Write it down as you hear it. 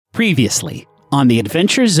Previously on the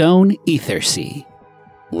Adventure Zone Ethersea.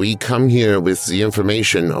 We come here with the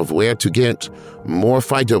information of where to get more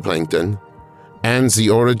phytoplankton and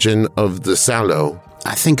the origin of the sallow.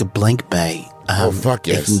 I think a blink bay. Fuck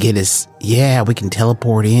yes. It can get us, we can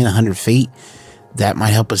teleport in 100 feet. That might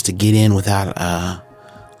help us to get in without a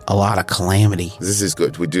lot of calamity. This is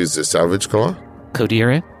good. We do the salvage claw.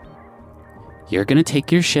 Kodira, you're going to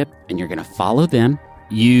take your ship and you're going to follow them.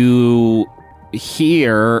 You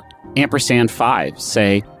hear &5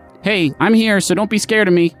 say, "Hey, I'm here, so don't be scared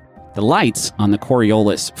of me." The lights on the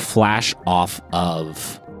Coriolis flash off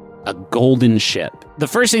of a golden ship. The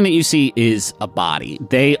first thing that you see is a body.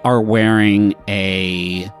 They are wearing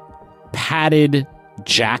a padded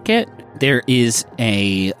jacket. There is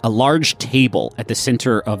a large table at the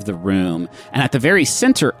center of the room, and at the very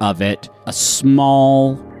center of it, a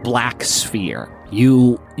small black sphere.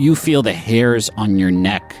 You feel the hairs on your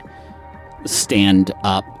neck stand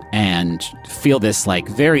up and feel this like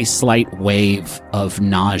very slight wave of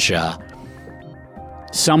nausea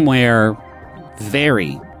somewhere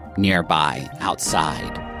very nearby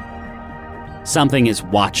outside. Something is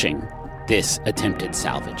watching this attempted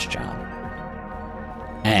salvage job,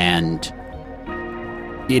 and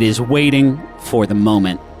it is waiting for the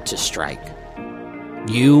moment to strike.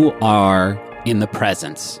 You are in the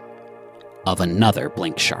presence of another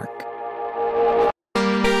blink shark.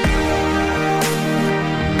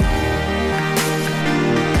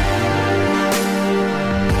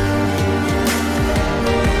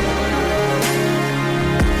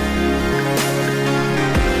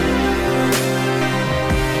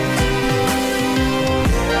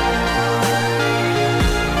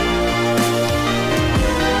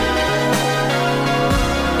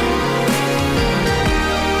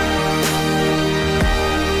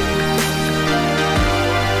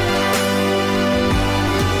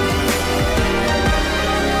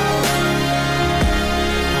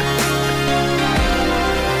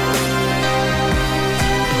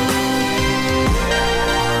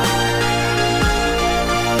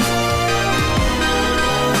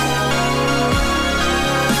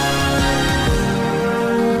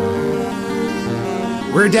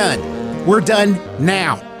 We're done. We're done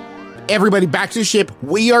now. Everybody back to the ship.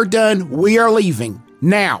 We are done. We are leaving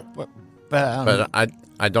now. But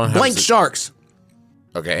I don't have... Blink sharks.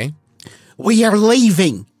 Okay. We are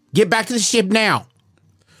leaving. Get back to the ship now.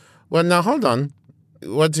 Well, now, hold on.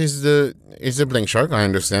 What is the... It's a blink shark, I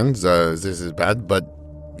understand. This is bad, but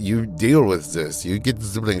you deal with this. You get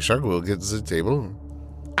the blink shark, we'll get to the table.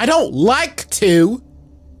 I don't like to.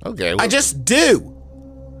 Okay. I just do.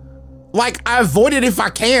 Like, I avoid it if I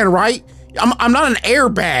can, right? I'm not an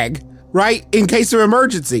airbag, right? In case of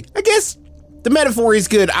emergency. I guess the metaphor is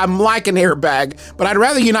good. I'm like an airbag, but I'd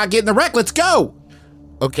rather you not get in the wreck. Let's go.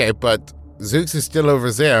 Okay, but Zooks is still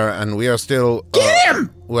over there, and we are still... Get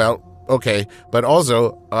him! Well, okay, but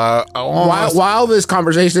also... While this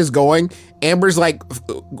conversation is going, Amber's, like,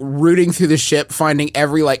 rooting through the ship, finding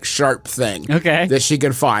every, like, sharp thing that she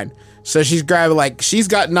can find. So she's grabbing, like, she's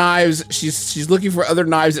got knives. She's looking for other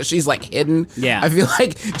knives that she's, like, hidden. Yeah. I feel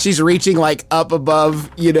like she's reaching, like, up above,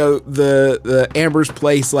 you know, the Amber's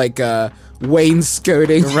place, like,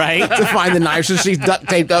 wainscoting. Right. To find the knives. So she's duct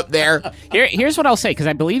taped up there. Here's what I'll say, because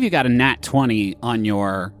I believe you got a nat 20 on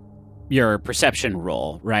your perception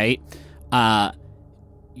roll, right?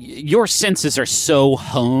 Your senses are so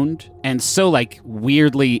honed and so, like,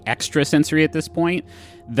 weirdly extrasensory at this point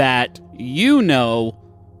that you know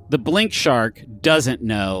the blink shark doesn't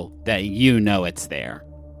know that you know it's there.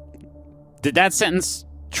 Did that sentence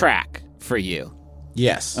track for you?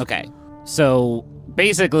 Yes. Okay. So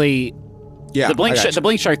basically, the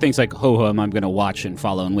blink shark thinks like, I'm going to watch and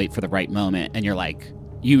follow and wait for the right moment, and you're like,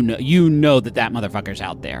 you know that motherfucker's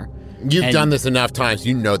out there. You've done this enough times.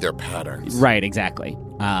 You know their patterns. Right. Exactly.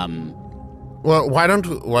 Well, why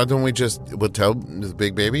don't we just tell the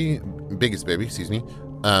biggest baby,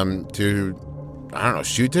 to, I don't know,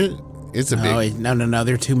 shoot it? It's a big... No,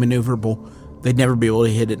 they're too maneuverable. They'd never be able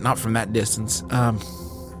to hit it, not from that distance.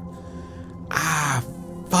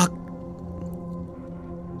 Fuck.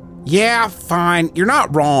 Yeah, fine. You're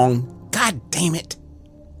not wrong. God damn it.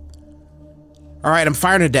 All right, I'm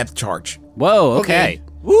firing a depth charge. Whoa, okay.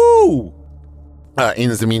 Woo! In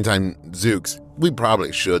the meantime, Zooks, we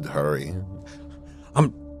probably should hurry.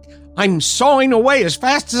 I'm sawing away as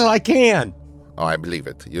fast as I can. Oh, I believe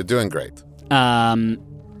it. You're doing great. All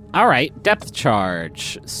right, depth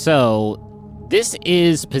charge. So this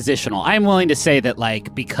is positional. I'm willing to say that,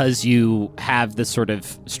 like, because you have this sort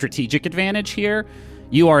of strategic advantage here,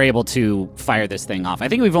 you are able to fire this thing off. I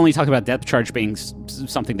think we've only talked about depth charge being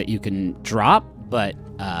something that you can drop, but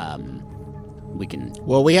we can.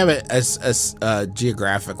 Well, we have it as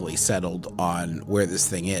geographically settled on where this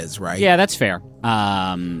thing is, right? Yeah, that's fair.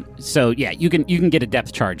 So yeah, you can get a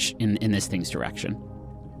depth charge in this thing's direction.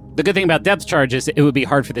 The good thing about depth charge is it would be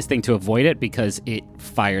hard for this thing to avoid it because it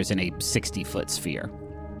fires in a 60-foot sphere.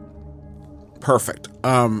 Perfect.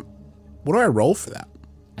 What do I roll for that?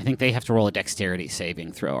 I think they have to roll a dexterity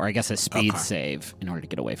saving throw, or I guess a speed save in order to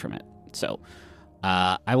get away from it. So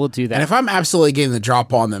I will do that. And if I'm absolutely getting the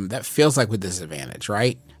drop on them, that feels like with disadvantage,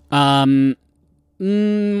 right? I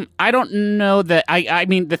don't know that. I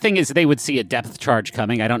mean, the thing is, they would see a depth charge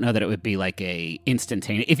coming. I don't know that it would be like a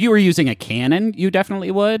instantaneous. If you were using a cannon, you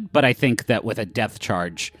definitely would. But I think that with a depth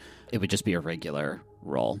charge, it would just be a regular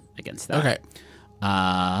roll against that. Okay.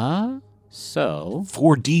 So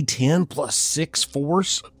 4d10 plus 6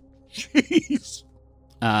 force. Jeez.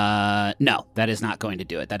 No, that is not going to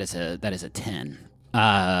do it. That is a 10.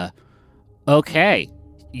 Okay.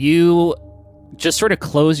 You just sort of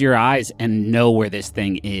close your eyes and know where this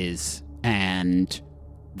thing is, and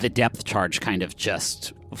the depth charge kind of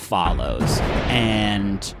just follows.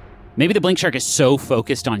 And maybe the blink shark is so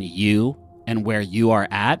focused on you and where you are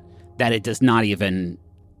at that it does not even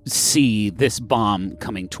see this bomb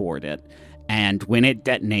coming toward it. And when it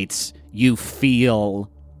detonates, you feel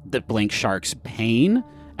the blink shark's pain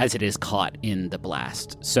as it is caught in the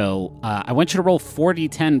blast. So I want you to roll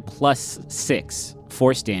 4d10 plus 6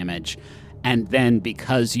 force damage. And then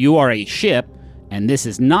because you are a ship, and this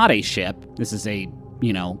is not a ship, this is a,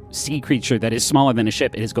 sea creature that is smaller than a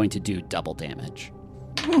ship, it is going to do double damage.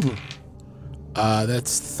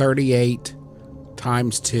 That's 38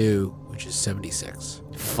 times 2, which is 76.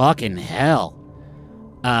 Fucking hell.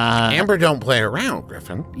 Amber don't play around,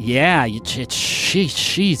 Griffin. Yeah,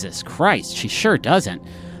 Jesus Christ, she sure doesn't.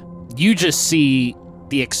 You just see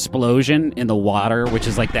the explosion in the water, which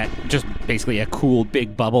is like that, just basically a cool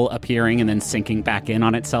big bubble appearing and then sinking back in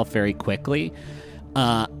on itself very quickly.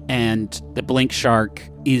 And the blink shark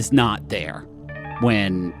is not there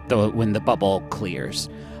when the bubble clears.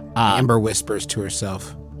 Amber whispers to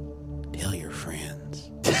herself, "Tell your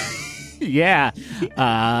friends." Yeah.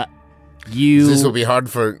 This will be hard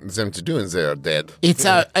for them to do and they are dead.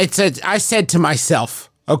 I said to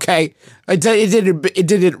myself, okay? It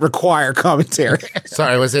didn't require commentary.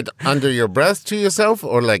 Sorry, was it under your breath to yourself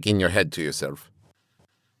or like in your head to yourself?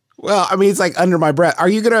 Well, I mean, it's like under my breath. Are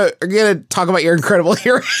you gonna talk about your incredible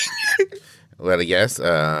hearing? Well, yes.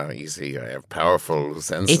 You see, I have powerful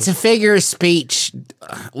senses. It's a figure of speech.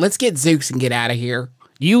 Let's get Zooks and get out of here.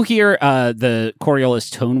 You hear the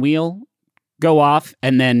Coriolis tone wheel go off,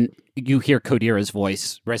 and then you hear Kodira's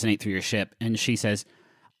voice resonate through your ship, and she says,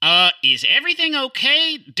 is everything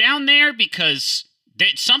okay down there? Because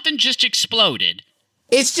something just exploded.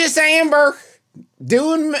 It's just Amber.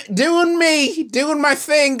 Doing my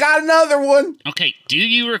thing. Got another one. Okay, do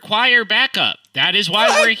you require backup? That is why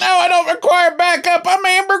we're here. No, I don't require backup. I'm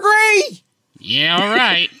Amber Gray. Yeah, all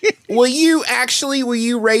right. Will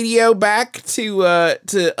you radio back to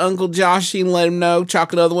Uncle Josh and let him know?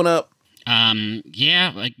 Chalk another one up.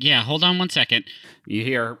 Yeah, hold on one second. You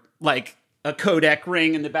hear, like, a codec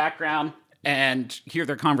ring in the background and hear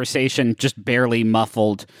their conversation just barely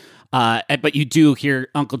muffled. But you do hear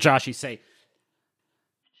Uncle Joshy say,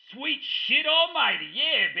 "Sweet shit almighty,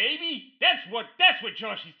 yeah, baby. That's what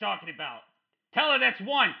Joshy's talking about. Tell her that's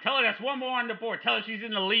one. Tell her that's one more on the board. Tell her she's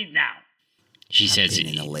in the lead now." He says you're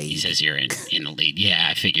in the lead. Yeah,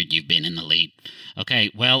 I figured you've been in the lead. Okay,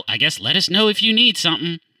 well, I guess let us know if you need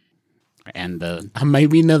something. And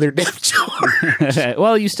maybe another depth charge.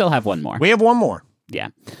 Well, you still have one more. We have one more. Yeah.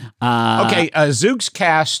 Okay, Zooks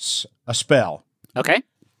casts a spell. Okay.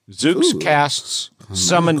 Zooks casts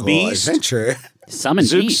Summon Beast. Adventure. Summon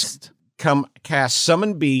Beast. Casts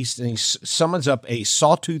Summon Beast, and he summons up a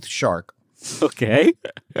sawtooth shark. Okay.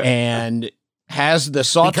 And has the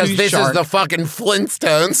sawtooth shark. Because this is the fucking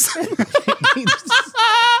Flintstones.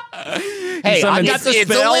 Hey, I got the spell.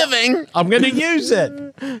 It's a living. I'm going to use it.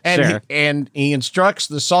 And he instructs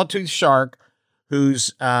the sawtooth shark,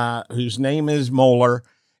 whose name is Molar,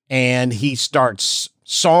 and he starts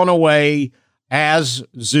sawing away as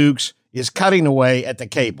Zooks is cutting away at the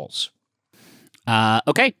cables.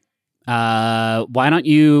 Okay. Why don't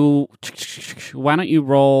you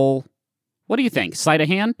roll? What do you think? Sleight of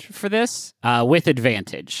hand for this with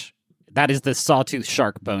advantage. That is the sawtooth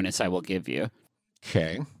shark bonus I will give you.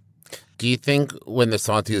 Okay. Do you think when the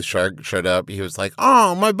sawtooth shark showed up, he was like,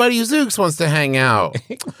 "Oh, my buddy Zooks wants to hang out"?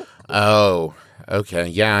 Oh, okay.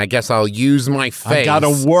 Yeah, I guess I'll use my face. I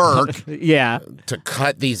gotta work. Yeah. To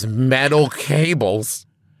cut these metal cables.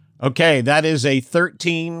 Okay, that is a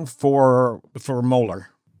 13 for Molar.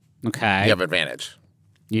 Okay. You have advantage.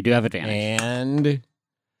 You do have advantage. And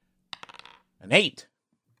an 8.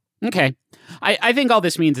 Okay. I think all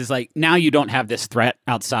this means is like now you don't have this threat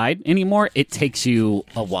outside anymore. It takes you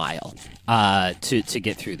a while to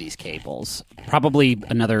get through these cables. Probably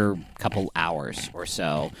another couple hours or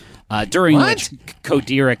so. During which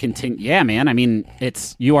Kodira continues. Yeah, man. I mean,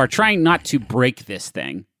 you are trying not to break this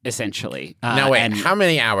thing, essentially. Now, wait, how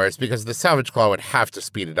many hours? Because the salvage claw would have to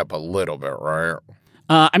speed it up a little bit, right?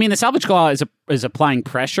 I mean, the salvage claw is applying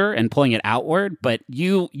pressure and pulling it outward, but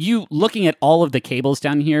you looking at all of the cables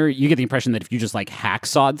down here, you get the impression that if you just like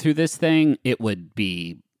hacksawed through this thing, it would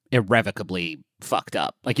be irrevocably fucked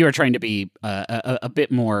up. Like you are trying to be a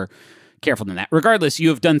bit more careful than that. Regardless, you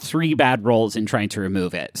have done 3 bad rolls in trying to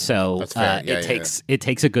remove it, so it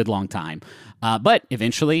takes a good long time. But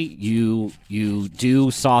eventually, you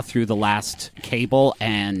do saw through the last cable,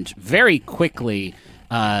 and very quickly.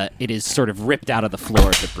 It is sort of ripped out of the floor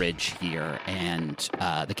of the bridge here, and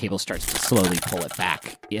the cable starts to slowly pull it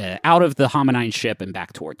back out of the Hominine ship and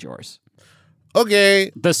back towards yours.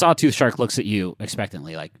 Okay. The Sawtooth Shark looks at you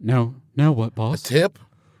expectantly, like, no, what, boss? A tip?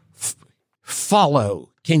 Follow.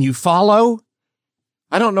 Can you follow?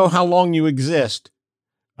 I don't know how long you exist.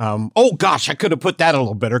 Oh, gosh, I could have put that a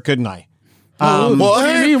little better, couldn't I? What do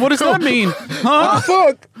you mean? What does that mean? Huh?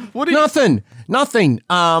 Fuck. Nothing.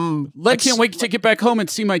 I can't wait to get back home and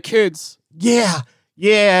see my kids. Yeah.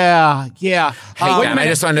 Hey, I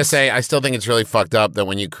just wanted to say, I still think it's really fucked up that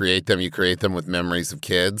when you create them with memories of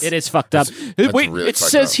kids. It is fucked up. That's wait, really it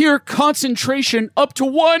says here concentration up to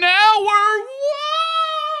 1 hour.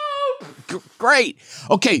 Whoa! Great.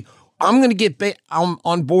 Okay. I'm going to get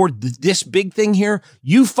on board this big thing here.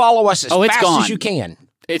 You follow us as fast as you can.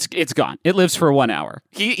 It's gone. It lives for 1 hour.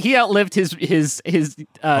 He outlived his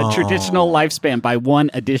traditional lifespan by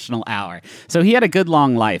 1 additional hour. So he had a good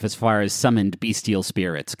long life as far as summoned bestial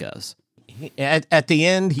spirits goes. At the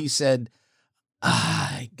end, he said,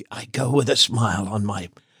 I go with a smile on my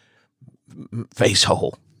face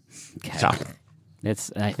hole. Okay. So,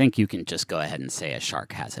 I think you can just go ahead and say a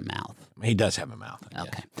shark has a mouth. He does have a mouth.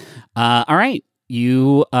 Okay. All right.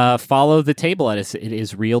 You follow the table as it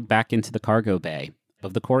is reeled back into the cargo bay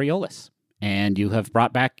of the Coriolis, and you have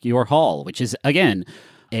brought back your haul, which is, again,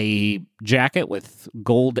 a jacket with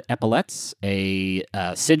gold epaulets, a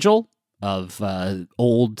sigil of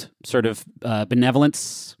old sort of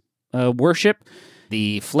benevolence worship,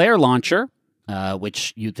 the flare launcher,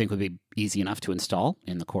 which you'd think would be easy enough to install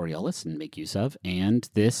in the Coriolis and make use of, and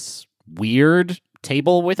this weird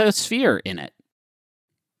table with a sphere in it.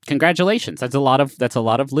 Congratulations. That's a lot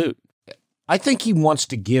of loot. I think he wants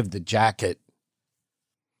to give the jacket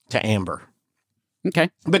to Amber. Okay.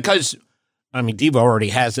 Because, I mean, Devo already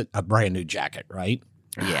has a brand new jacket, right?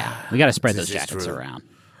 Yeah. We got to spread those jackets around.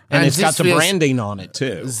 And it's got the branding on it,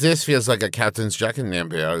 too. This feels like a captain's jacket,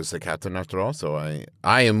 Amber. I was the captain after all, so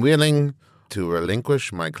I am willing to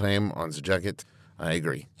relinquish my claim on the jacket. I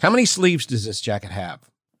agree. How many sleeves does this jacket have?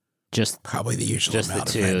 Just probably the usual amount.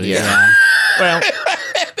 Just the 2, yeah. Well,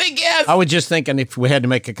 I was just thinking if we had to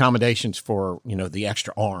make accommodations for, the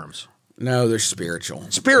extra arms. No, they're spiritual.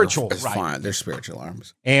 It's right. Fine. They're spiritual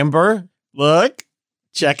arms. Amber, look.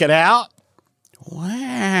 Check it out.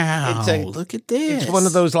 Wow. Look at this. It's one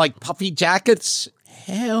of those like puffy jackets.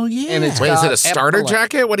 Hell yeah. And Wait, is it a starter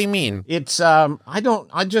jacket? What do you mean? It's I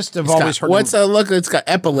just have always heard look, it's got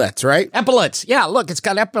epaulets, right? Epaulets. Yeah, look, it's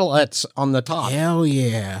got epaulets on the top. Hell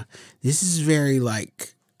yeah. This is very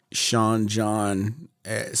like Sean John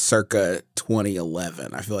circa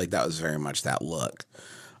 2011. I feel like that was very much that look.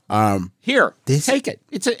 Here, take it.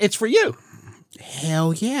 It's for you.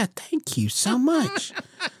 Hell yeah. Thank you so much.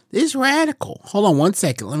 This is radical. Hold on 1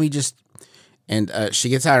 second. Let me just... And she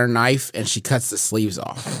gets out her knife and she cuts the sleeves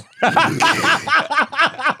off.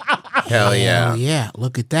 Hell yeah. Hell yeah.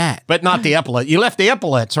 Look at that. But not the epaulets. You left the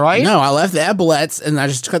epaulets, right? No, I left the epaulets and I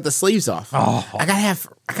just cut the sleeves off. Oh. I gotta have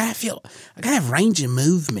range of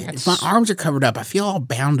movement. If my arms are covered up, I feel all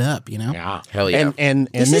bound up, Yeah. Hell yeah. And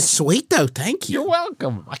this is sweet though. Thank you. You're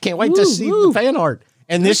welcome. I can't wait to see the fan art.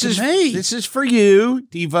 And this is for you,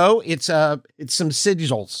 Devo. It's some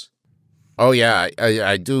sigils. Oh yeah,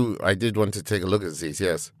 I did want to take a look at these.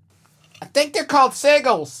 Yes. I think they're called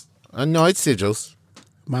sigils. No, it's sigils.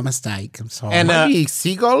 My mistake. I'm sorry. And maybe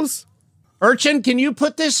seagulls. Urchin, can you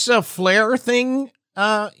put this flare thing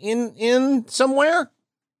in somewhere?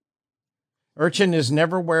 Urchin is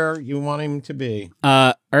never where you want him to be.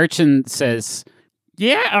 Urchin says,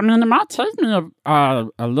 "Yeah, I mean, it might take me a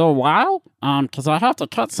little while, because I have to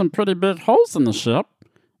cut some pretty big holes in the ship.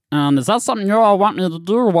 Is that something you all want me to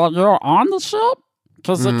do while you're on the ship?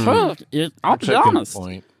 Because it could. I'll be honest.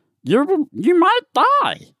 You might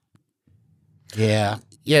die." Yeah.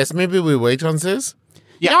 Yes, maybe we wait on this.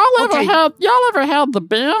 Yeah. Y'all ever had the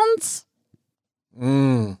bends?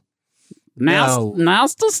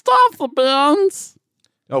 Now's to stop the bends.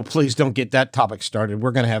 Oh, please don't get that topic started.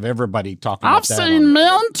 We're going to have everybody talking about that. I've seen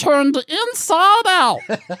men turned inside out.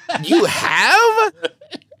 You have?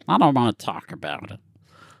 I don't want to talk about it.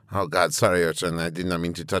 Oh, God, sorry, Urchin. I did not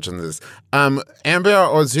mean to touch on this. Amber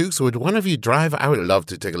or Zooks, would one of you drive? I would love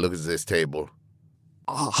to take a look at this table.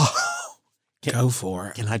 Go for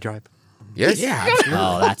it. Can I drive? Yes? Yeah, absolutely.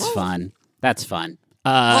 Oh, that's fun. That's fun.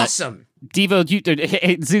 Awesome. Devo,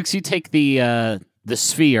 Zooks, you take the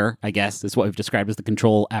sphere, I guess, is what we've described as the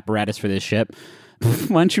control apparatus for this ship.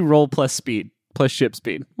 Why don't you roll plus speed, plus ship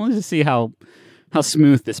speed? Let's just see how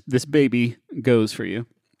smooth this baby goes for you.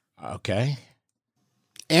 Okay.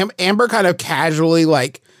 Amber kind of casually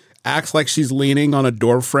like acts like she's leaning on a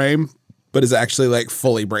door frame, but is actually like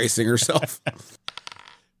fully bracing herself.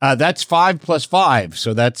 That's 5 plus 5,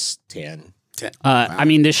 so that's 10. Wow. I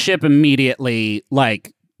mean, the ship immediately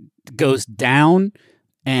like goes down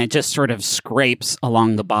and just sort of scrapes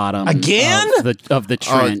along the bottom again of the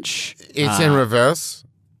trench. It's in reverse.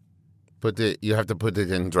 You have to put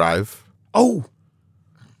it in drive. Oh,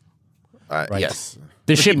 right. Yes.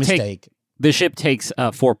 The ship takes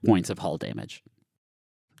 4 points of hull damage.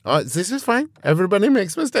 This is fine. Everybody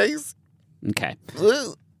makes mistakes. Okay.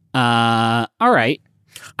 All right.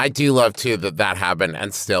 I do love, too, that happened,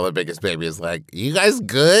 and still the biggest baby is like, you guys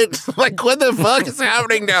good? Like, what the fuck is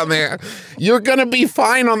happening down there? You're gonna be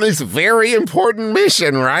fine on this very important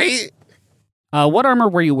mission, right? What armor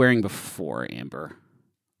were you wearing before, Amber?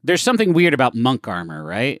 There's something weird about monk armor,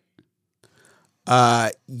 right?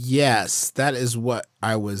 Yes, that is what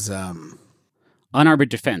I was, Unarmored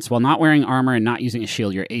defense. While not wearing armor and not using a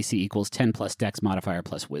shield, your AC equals 10 plus dex modifier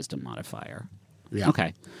plus wisdom modifier. Yeah.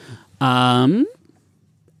 Okay.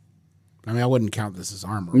 I mean, I wouldn't count this as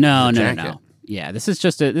armor. No. Yeah, this is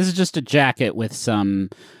just a jacket with some.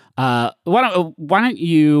 Why don't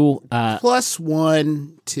you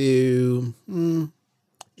 +1 to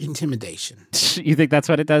intimidation? You think that's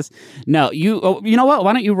what it does? No, you know what?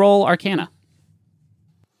 Why don't you roll Arcana?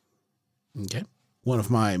 Okay, one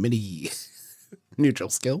of my many neutral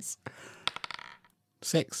skills.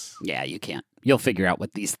 6. Yeah, you can't. You'll figure out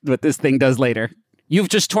what this thing does later. You've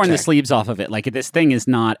just torn the sleeves off of it. Like, this thing is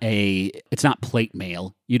it's not plate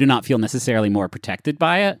mail. You do not feel necessarily more protected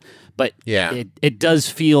by it, but it does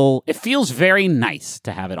it feels very nice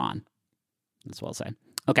to have it on. That's what I'll say.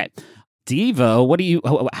 Okay.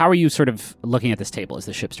 Devo, how are you sort of looking at this table as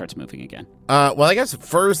the ship starts moving again? Well, I guess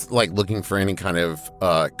first, like, looking for any kind of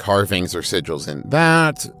carvings or sigils in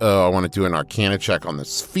that. I want to do an Arcana check on the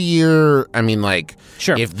sphere. I mean, like,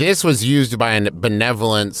 sure. If this was used by a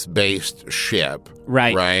benevolence-based ship,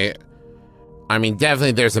 right? I mean,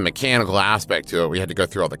 definitely there's a mechanical aspect to it. We had to go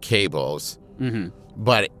through all the cables. Mm-hmm.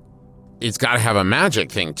 But it's got to have a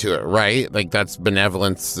magic thing to it, right? Like, that's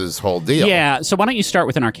benevolence's whole deal. Yeah, so why don't you start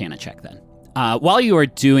with an Arcana check then? While you are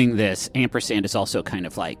doing this, Ampersand is also kind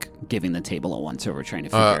of like giving the table a once-over, trying to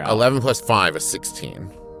figure out. 11 plus 5 is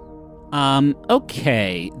 16.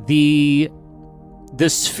 Okay. The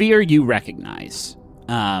sphere you recognize,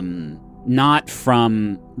 not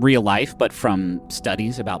from real life, but from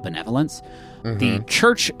studies about benevolence. Mm-hmm. The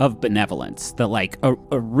Church of Benevolence, the like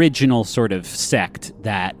original sort of sect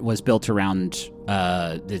that was built around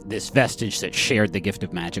this vestige that shared the gift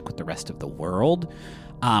of magic with the rest of the world,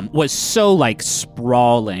 was so like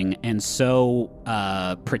sprawling and so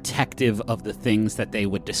protective of the things that they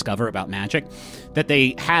would discover about magic that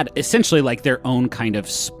they had essentially like their own kind of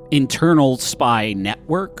internal spy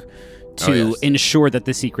network to ensure that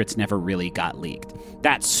the secrets never really got leaked.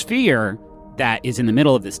 That sphere that is in the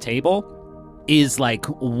middle of this table is like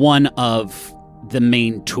one of the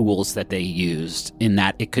main tools that they used, in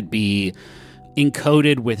that it could be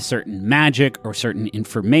encoded with certain magic or certain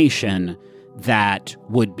information that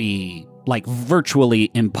would be like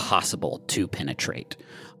virtually impossible to penetrate.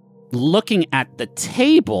 Looking at the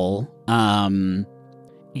table,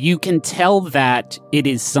 you can tell that it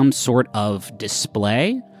is some sort of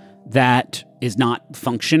display that is not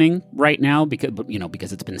functioning right now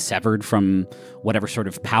because it's been severed from whatever sort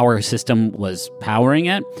of power system was powering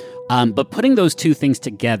it. But putting those two things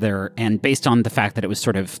together, and based on the fact that it was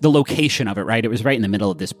sort of the location of it, right? It was right in the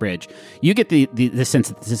middle of this bridge. You get the sense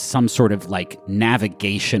that this is some sort of like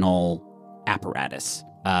navigational apparatus,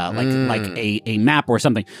 like a map or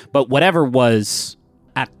something. But whatever was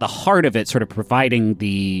at the heart of it, sort of providing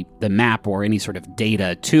the map or any sort of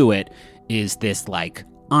data to it, is this like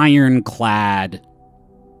ironclad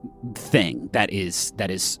thing that is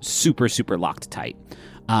super, super locked tight.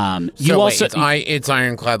 It's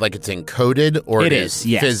ironclad, like it's encoded, or it is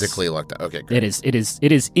yes. physically looked at. Okay, great. It is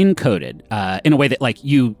encoded in a way that, like,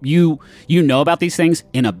 you know about these things.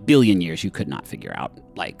 In a billion years, you could not figure out.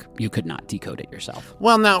 Like, you could not decode it yourself.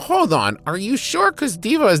 Well, now hold on. Are you sure? Because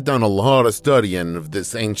Diva has done a lot of studying of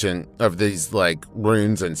these like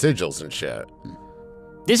runes and sigils and shit.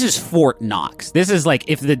 This is Fort Knox. This is like,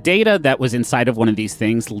 if the data that was inside of one of these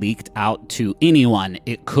things leaked out to anyone,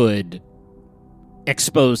 it could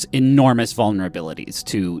expose enormous vulnerabilities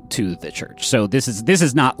to the church. So this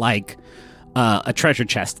is not like a treasure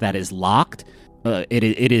chest that is locked.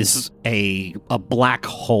 It is a black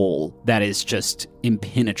hole that is just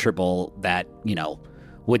impenetrable, that, you know,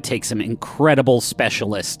 would take some incredible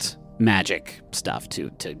specialist magic stuff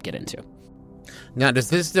to get into. Now, does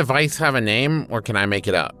this device have a name, or can I make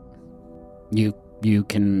it up? You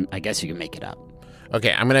can, I guess you can make it up.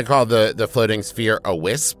 Okay, I'm going to call the floating sphere a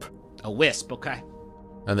wisp. A wisp, okay.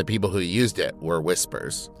 And the people who used it were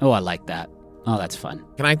whispers. Oh, I like that. Oh, that's fun.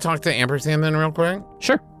 Can I talk to Ampersand then real quick?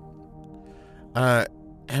 Sure.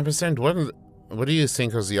 Ampersand, what do you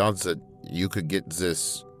think are the odds that you could get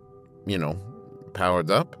this, you know,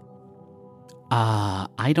 powered up?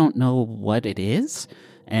 I don't know what it is.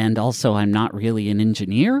 And also, I'm not really an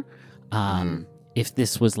engineer. If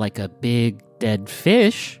this was like a big dead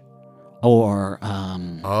fish, or...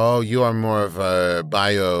 Oh, you are more of a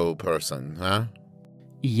bio person, huh?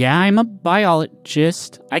 Yeah, I'm a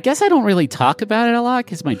biologist. I guess I don't really talk about it a lot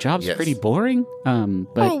because my job's pretty boring.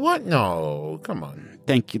 But oh, what? No, come on.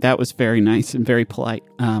 Thank you. That was very nice and very polite.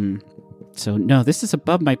 So, no, this is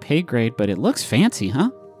above my pay grade, but it looks fancy,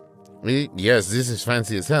 huh? Yes, this is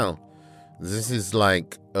fancy as hell. This is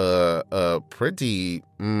like a pretty,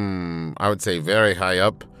 I would say, very high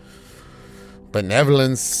up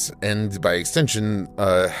benevolence and, by extension,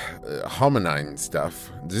 hominin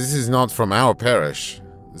stuff. This is not from our parish.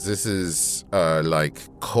 This is like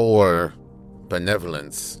core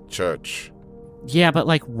benevolence church. Yeah, but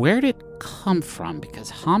like, where'd it come from? Because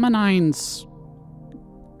hominine's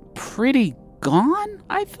pretty gone,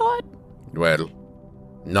 I thought. Well,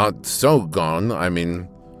 not so gone. I mean,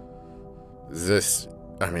 this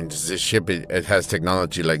ship, it has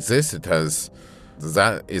technology like this.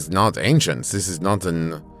 That is not ancient. This is not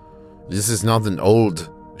an old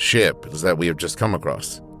ship that we have just come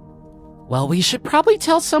across. Well, we should probably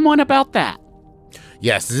tell someone about that.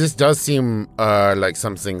 Yes, this does seem like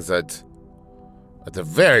some things that, at the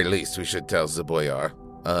very least, we should tell the boyar.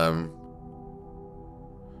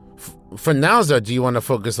 For now, though, do you want to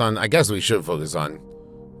focus on... I guess we should focus on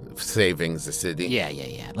saving the city.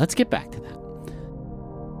 Yeah. Let's get back to that.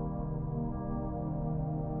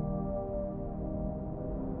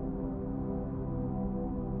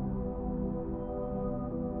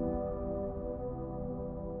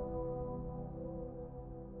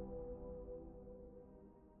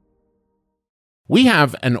 We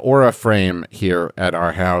have an aura frame here at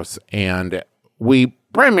our house, and we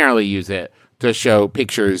primarily use it to show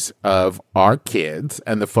pictures of our kids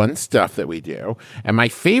and the fun stuff that we do. And my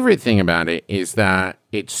favorite thing about it is that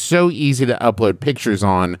it's so easy to upload pictures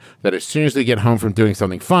on that as soon as we get home from doing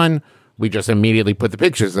something fun, we just immediately put the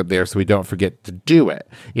pictures up there so we don't forget to do it.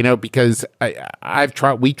 You know, because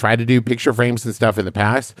we tried to do picture frames and stuff in the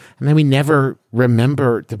past, and then we never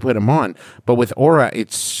remember to put them on. But with Aura,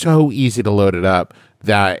 it's so easy to load it up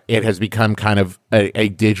that it has become kind of a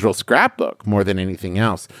digital scrapbook more than anything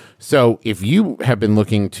else. So if you have been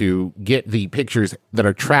looking to get the pictures that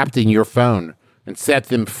are trapped in your phone and set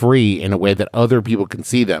them free in a way that other people can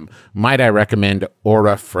see them, might I recommend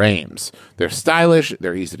Aura Frames. They're stylish,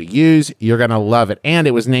 they're easy to use, you're going to love it. And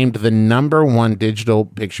it was named the #1 digital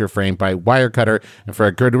picture frame by Wirecutter, and for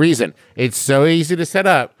a good reason. It's so easy to set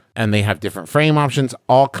up, and they have different frame options,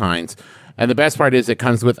 all kinds. And the best part is it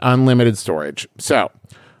comes with unlimited storage. So,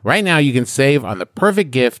 right now, you can save on the perfect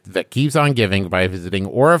gift that keeps on giving by visiting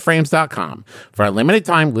auraframes.com. For a limited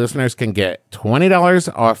time, listeners can get $20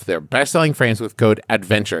 off their best-selling frames with code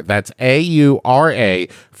ADVENTURE. That's AURA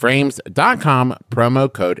frames.com,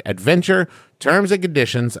 promo code ADVENTURE. Terms and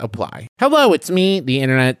conditions apply. Hello, it's me, the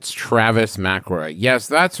internet's Travis McElroy. Yes,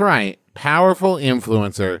 that's right. Powerful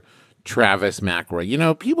influencer, Travis McElroy. You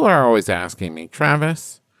know, people are always asking me,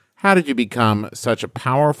 Travis, how did you become such a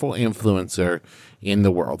powerful influencer in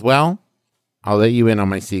the world? Well, I'll let you in on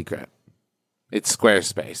my secret. It's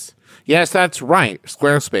Squarespace. Yes, that's right.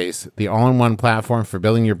 Squarespace, the all-in-one platform for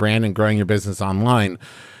building your brand and growing your business online.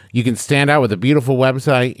 You can stand out with a beautiful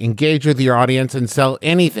website, engage with your audience, and sell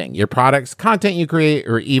anything, your products, content you create,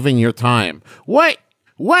 or even your time. What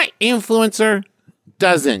influencer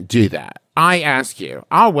doesn't do that? I ask you.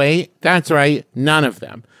 I'll wait. That's right. None of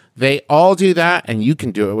them. They all do that, and you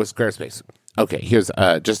can do it with Squarespace. Okay, here's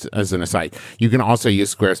just as an aside. You can also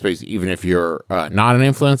use Squarespace even if you're not an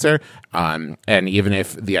influencer, and even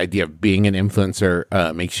if the idea of being an influencer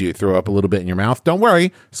makes you throw up a little bit in your mouth. Don't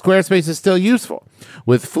worry, Squarespace is still useful.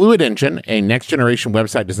 With Fluid Engine, a next-generation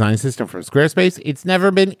website design system from Squarespace, it's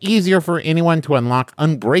never been easier for anyone to unlock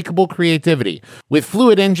unbreakable creativity. With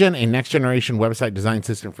Fluid Engine, a next-generation website design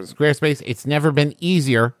system from Squarespace, it's never been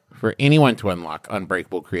easier for anyone to unlock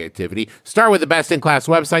unbreakable creativity. Start with the best-in-class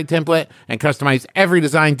website template and customize every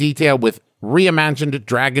design detail with reimagined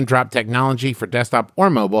drag-and-drop technology for desktop or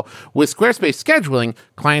mobile. With Squarespace scheduling,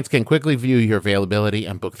 clients can quickly view your availability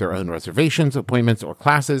and book their own reservations, appointments, or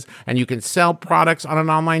classes, and you can sell products on an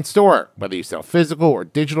online store. Whether you sell physical or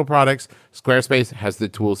digital products, Squarespace has the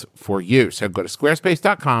tools for you. So go to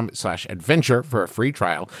squarespace.com/adventure for a free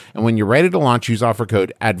trial, and when you're ready to launch, use offer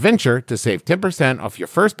code ADVENTURE to save 10% off your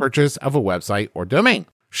first purchase of a website or domain.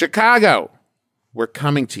 Chicago! We're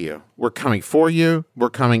coming to you. We're coming for you. We're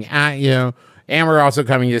coming at you. And we're also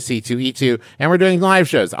coming to C2E2. And we're doing live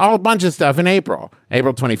shows. All a bunch of stuff in April.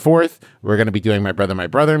 April 24th, we're going to be doing My Brother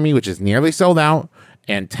and Me, which is nearly sold out.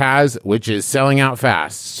 And Taz, which is selling out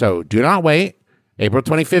fast. So do not wait. April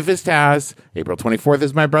 25th is Taz. April 24th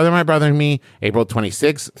is My Brother and Me. April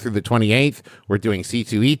 26th through the 28th, we're doing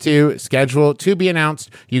C2E2, schedule to be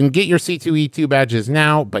announced. You can get your C2E2 badges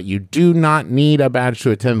now, but you do not need a badge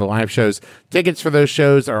to attend the live shows. Tickets for those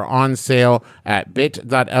shows are on sale at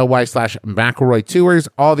bit.ly/McElroy Tours.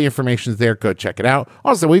 All the information's there. Go check it out.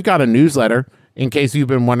 Also, we've got a newsletter. In case you've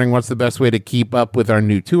been wondering what's the best way to keep up with our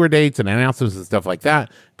new tour dates and announcements and stuff like that,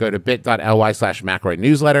 go to bit.ly/McElroy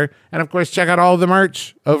newsletter. And of course, check out all of the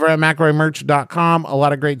merch over at McElroymerch.com. A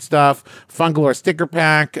lot of great stuff. Fungalore sticker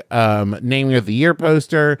pack, naming of the year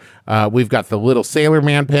poster. We've got the little Sailor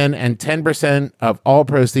Man pin, and 10% of all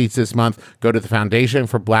proceeds this month go to the Foundation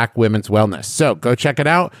for Black Women's Wellness. So go check it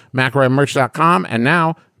out, McElroymerch.com. And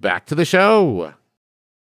now back to the show.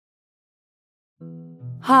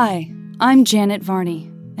 Hi. I'm Janet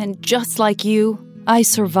Varney, and just like you, I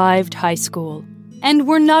survived high school. And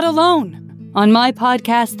we're not alone. On my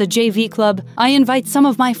podcast, The JV Club, I invite some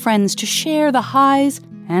of my friends to share the highs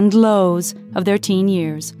and lows of their teen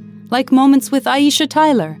years, like moments with Aisha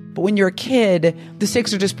Tyler. But when you're a kid, the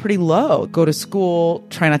stakes are just pretty low. Go to school,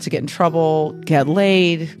 try not to get in trouble, get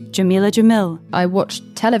laid. Jamila Jamil. I watched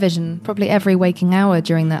television probably every waking hour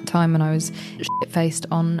during that time when I was shit-faced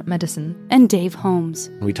on medicine. And Dave Holmes.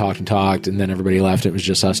 We talked, and then everybody left. It was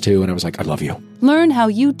just us two, and I was like, I love you. Learn how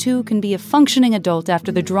you too can be a functioning adult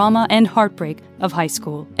after the drama and heartbreak of high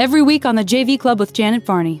school. Every week on the JV Club with Janet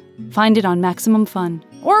Varney. Find it on Maximum Fun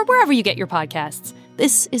or wherever you get your podcasts.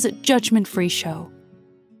 This is a judgment-free show.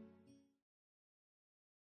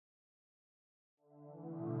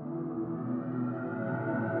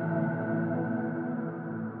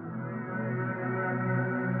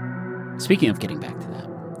 Speaking of getting back to that,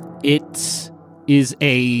 it is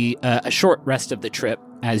a short rest of the trip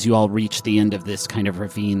as you all reach the end of this kind of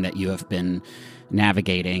ravine that you have been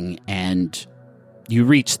navigating, and you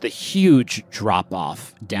reach the huge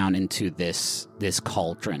drop-off down into this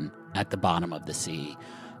cauldron at the bottom of the sea.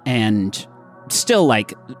 And still,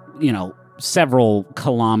 several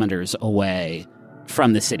kilometers away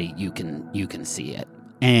from the city, you can see it.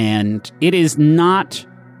 And it is not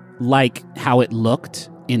like how it looked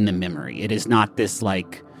in the memory. It is not this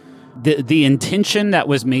the intention that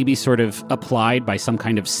was maybe sort of applied by some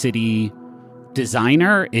kind of city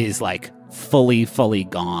designer is fully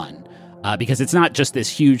gone. Because it's not just this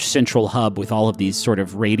huge central hub with all of these sort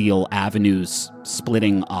of radial avenues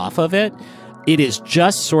splitting off of it. It is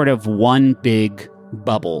just sort of one big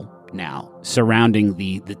bubble now surrounding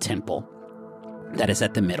the temple that is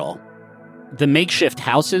at the middle. The makeshift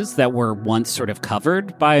houses that were once sort of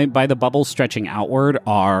covered by the bubble stretching outward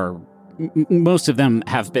most of them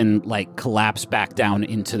have been collapsed back down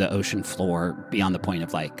into the ocean floor beyond the point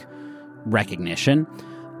of recognition.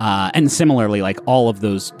 And similarly, all of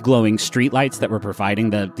those glowing streetlights that were providing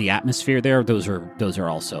the atmosphere there, those are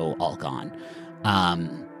also all gone.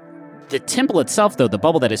 The temple itself, though, the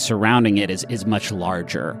bubble that is surrounding it is much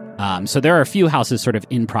larger. So there are a few houses sort of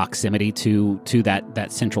in proximity to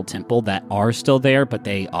that central temple that are still there, but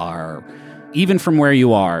they are, even from where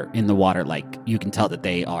you are in the water, you can tell that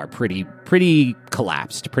they are pretty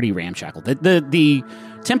collapsed, pretty ramshackle. The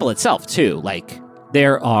temple itself, too,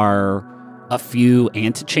 there are a few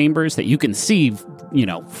antechambers that you can see,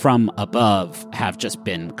 from above have just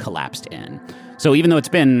been collapsed in. So even though it's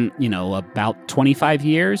been, about 25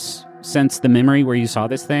 years since the memory where you saw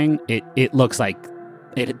this thing, it looks like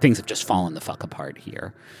things have just fallen the fuck apart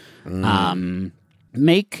here.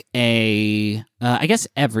 Make I guess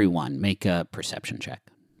everyone make a perception check.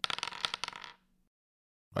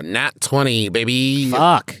 A nat 20, baby.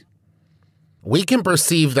 Fuck. We can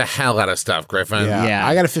perceive the hell out of stuff, Griffin. Yeah.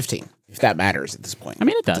 I got a 15, if that matters at this point. I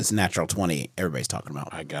mean, it does. This natural 20 everybody's talking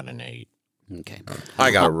about. I got an 8. Okay.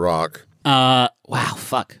 I got a rock. Wow,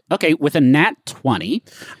 fuck. Okay, with a nat 20.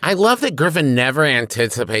 I love that Griffin never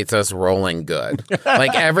anticipates us rolling good.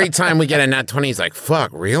 Like, every time we get a nat 20, he's like,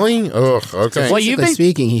 fuck, really? Ugh, okay. Well,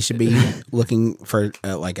 speaking, he should be looking for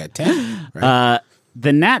like a 10, right?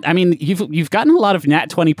 The nat, I mean, you've gotten a lot of nat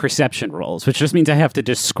 20 perception rolls, which just means I have to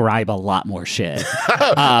describe a lot more shit.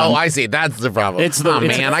 I see. That's the problem.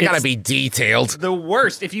 I gotta be detailed. The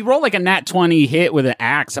worst. If you roll like a nat 20 hit with an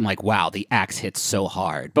axe, I'm like, wow, the axe hits so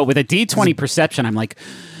hard. But with a D20 perception, I'm like,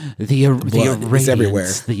 the radiance, everywhere.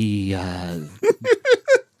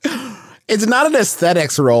 It's not an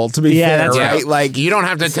aesthetics roll, to be fair, right? Like, you don't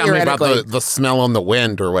have to tell me about the smell on the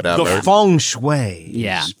wind or whatever. The feng shui.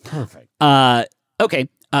 Yeah. Is perfect. Okay.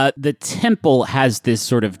 The temple has this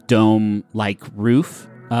sort of dome-like roof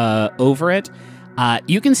over it.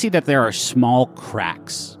 You can see that there are small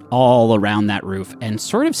cracks all around that roof, and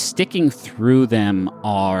sort of sticking through them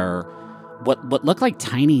are what look like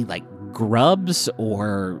tiny like grubs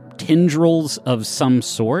or tendrils of some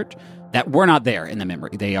sort that were not there in the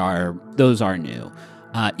memory. Those are new.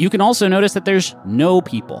 You can also notice that there's no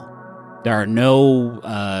people. There are no,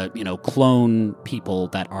 clone people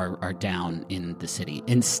that are down in the city.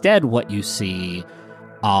 Instead, what you see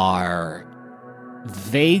are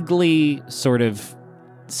vaguely sort of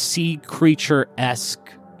sea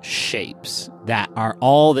creature-esque shapes that are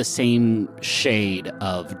all the same shade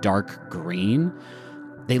of dark green.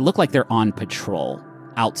 They look like they're on patrol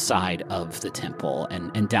outside of the temple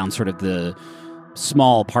and down sort of the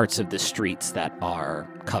small parts of the streets that are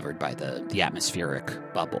covered by the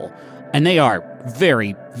atmospheric bubble. And they are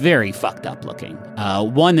very, very fucked up looking.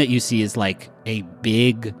 One that you see is like a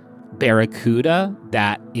big barracuda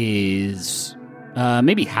that is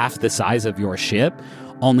maybe half the size of your ship,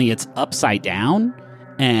 only it's upside down,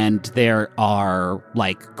 and there are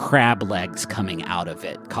like crab legs coming out of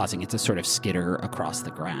it, causing it to sort of skitter across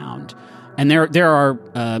the ground. And there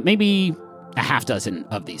are maybe a half dozen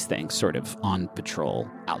of these things sort of on patrol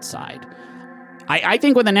outside. I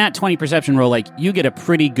think with a nat 20 perception roll, like, you get a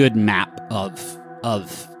pretty good map of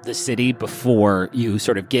the city before you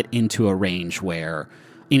sort of get into a range where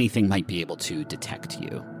anything might be able to detect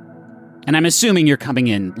you. And I'm assuming you're coming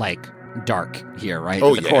in like dark here, right?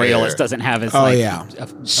 Oh, the Coriolis doesn't have as Okay.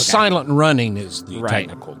 Silent running is the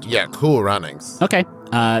technical term. Yeah, cool runnings. Okay.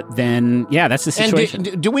 Then that's the situation.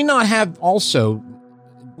 And do we not have also?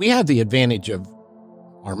 We have the advantage of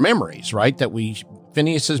our memories, right? That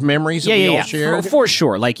Phineas's memories that we all share? For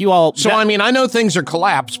sure. Like, you all... So, I mean, I know things are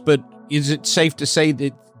collapsed, but is it safe to say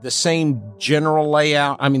that the same general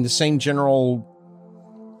layout, the same general,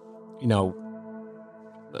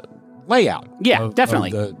 layout? Yeah,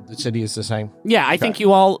 definitely. The city is the same? Yeah, I think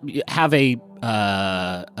you all have a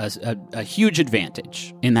huge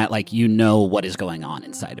advantage in that, like, you know what is going on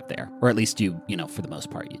inside of there. Or at least you for the most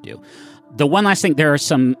part, you do. The one last thing, there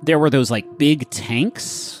were those like big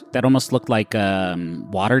tanks that almost looked like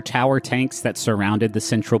water tower tanks that surrounded the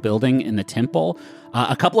central building in the temple.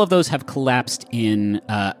 A couple of those have collapsed in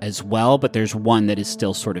as well, but there's one that is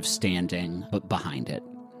still sort of standing behind it.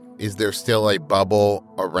 Is there still a bubble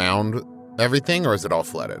around everything, or is it all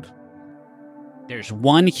flooded? There's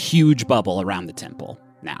one huge bubble around the temple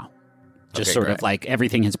now. Just sort of like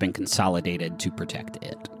everything has been consolidated to protect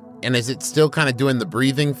it. And is it still kind of doing the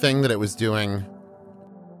breathing thing that it was doing?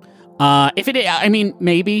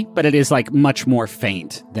 Maybe, but it is like much more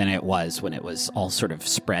faint than it was when it was all sort of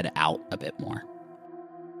spread out a bit more.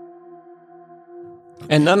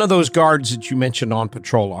 And none of those guards that you mentioned on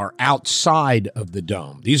patrol are outside of the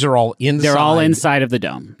dome. These are all inside. They're all inside of the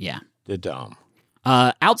dome, yeah. The dome.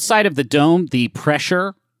 Outside of the dome, the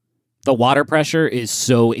water pressure is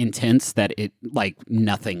so intense that it, like,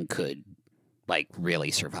 nothing could, like, really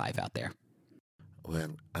survive out there.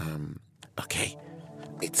 Well, okay.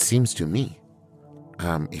 It seems to me,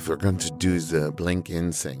 if we're going to do the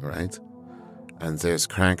blink-in thing, right? And there's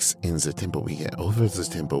cracks in the temple. We get over the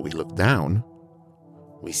temple, we look down.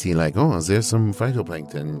 We see, like, there's some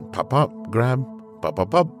phytoplankton. Pop up, grab, pop,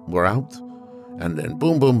 pop, pop, we're out. And then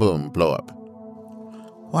boom, boom, boom, blow up.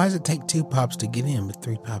 Why does it take 2 pops to get in, but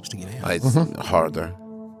 3 pops to get out? It's harder.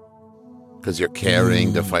 Because you're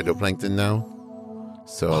carrying the phytoplankton now.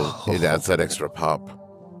 So it adds that extra pop.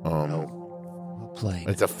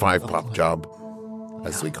 It's a 5-pop job,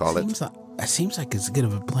 as we call it. It seems like as good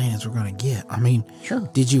of a plan as we're going to get. I mean, sure.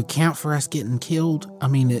 Did you account for us getting killed? I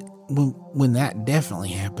mean, when that definitely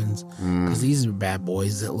happens, because these are bad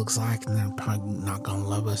boys, it looks like, and they're probably not going to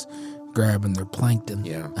love us grabbing their plankton.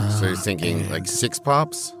 Yeah. So you're thinking like 6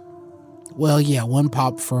 pops? Well, yeah, 1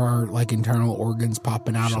 pop for our like internal organs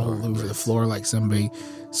popping out all over the floor like somebody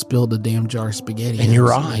spilled a damn jar of spaghetti. And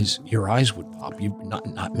your eyes would pop. You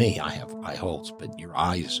not me. I have eye holes, but your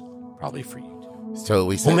eyes probably for you. So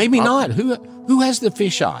we said, well, maybe not. Who has the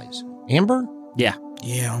fish eyes? Amber? Yeah.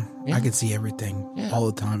 Yeah, I can see everything all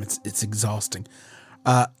the time. It's exhausting.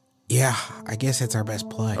 Yeah, I guess that's our best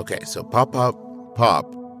play. Okay, so pop, pop,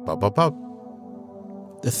 pop, pop, pop, pop.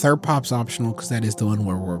 The third pop's optional because that is the one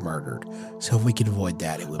where we're murdered. So if we could avoid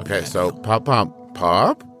that, it would be Okay, so pop, pop,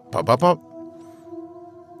 pop, pop, pop, pop.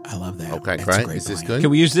 I love that. Okay, that's great. A great Is this plan. good? Can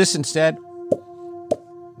we use this instead?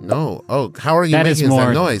 No. Oh, how are you That making is more-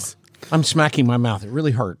 that noise? I'm smacking my mouth. It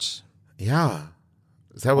really hurts. Yeah.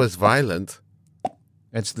 That was violent.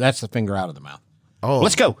 That's the finger out of the mouth. Oh.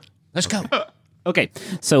 Let's go. Let's go. Okay,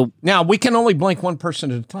 so Now, we can only blink one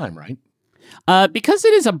person at a time, right? because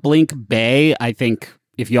it is a blink bay, I think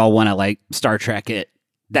if y'all want to like Star Trek it,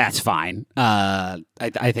 that's fine. I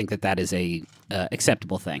think that is a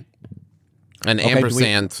acceptable thing. And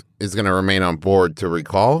Ampersand is going to remain on board to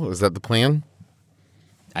recall. Is that the plan?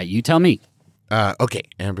 You tell me. Okay,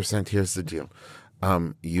 Ampersand, here's the deal.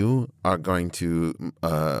 You are going to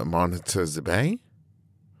monitor the bay.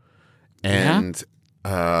 And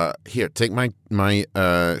here, take my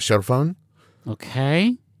shuttle phone.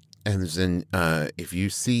 Okay. And then if you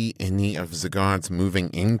see any of the guards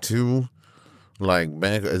moving into, like,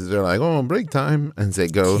 back, they're like, oh, break time. And they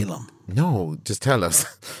go, Kill 'em. No, just tell us.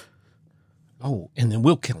 Oh, and then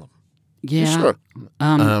we'll kill them. Yeah.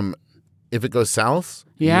 Sure. If it goes south,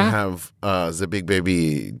 Yeah. you have the big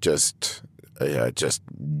baby just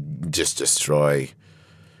destroy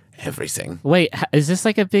everything. Wait, is this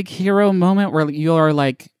like a big hero moment where you're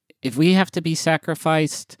like, if we have to be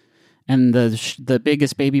sacrificed and the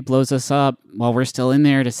biggest baby blows us up while we're still in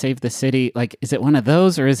there to save the city? Like, is it one of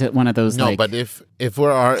those, or is it one of those? No, like, but if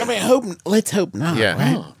we're Let's hope not. yeah,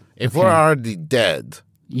 Right? if we're already dead,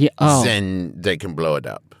 oh, then they can blow it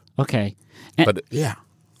up. okay. But Yeah.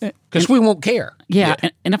 Because we won't care. Yeah,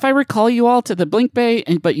 and if I recall you all to the Blink Bay,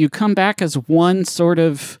 but you come back as one sort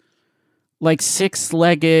of like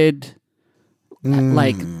 6-legged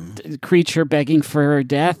like creature begging for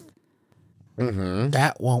death. Mm-hmm.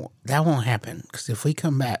 That won't happen because if we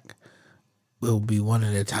come back, we'll be one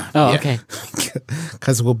at a time. Oh, okay.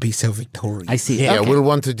 Because we'll be so victorious. I see. Yeah, Okay. we'll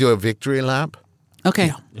want to do a victory lap.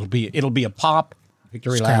 Okay. It'll be a pop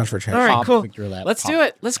victory lap. Scrounge for change. All right, Pop, cool. victory lap, Let's pop. do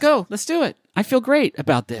it. Let's go. Let's do it. I feel great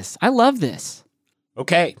about this. I love this.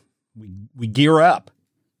 Okay, we gear up.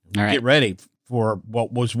 All right. Get ready for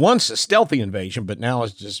what was once a stealthy invasion, but now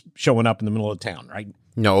is just showing up in the middle of town, right?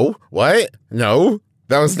 No, what? No,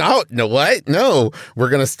 that was not. No, what? No, we're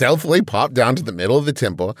gonna stealthily pop down to the middle of the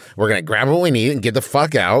temple. We're gonna grab what we need and get the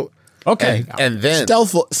fuck out. Okay. And then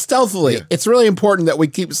Stealthily. Yeah. It's really important that we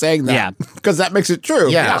keep saying that. Yeah. Because that makes it true.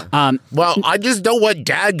 Yeah. Well, I just don't want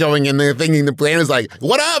Dad going in there thinking the plan is like,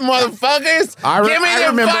 "What up, motherfuckers? Give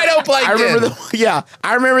me the phytoplankton."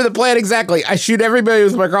 I remember the plan exactly. I shoot everybody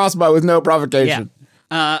with my crossbow with no provocation.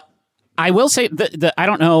 Yeah. I will say that I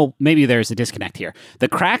don't know. Maybe there's a disconnect here. The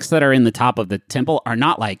cracks that are in the top of the temple are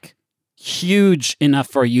not like huge enough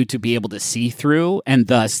for you to be able to see through and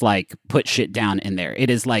thus like put shit down in there.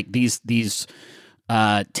 It is like these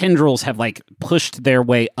tendrils have like pushed their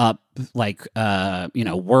way up like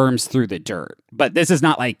worms through the dirt. But this is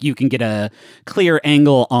not like you can get a clear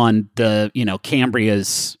angle on the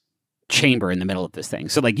Cambria's chamber in the middle of this thing.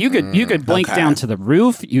 So like you could blink down to the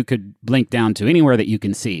roof, you could blink down to anywhere that you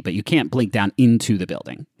can see, but you can't blink down into the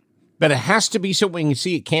building. But it has to be something we can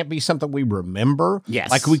see. It can't be something we remember. Yes.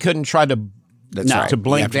 Like we couldn't try to to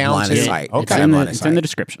blink down line to of sight. Okay. It's in the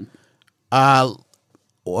description.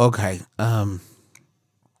 Okay.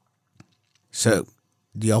 So,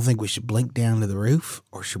 do y'all think we should blink down to the roof,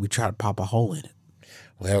 or should we try to pop a hole in it?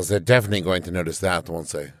 Well, they're definitely going to notice that, won't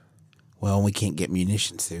they? Well, we can't get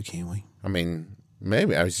munitions through, can we? I mean,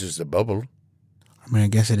 maybe I was just a bubble. I mean, I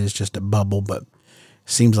guess it is just a bubble, but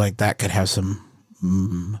seems like that could have some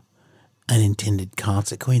unintended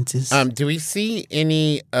consequences. Do we see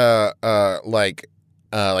any like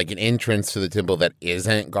an entrance to the temple that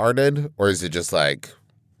isn't guarded, or is it just like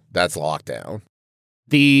that's locked down?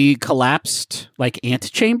 The collapsed like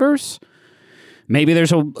antechambers. Maybe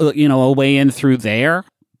there's a way in through there,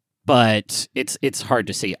 but it's hard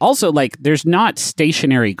to see. Also, like there's not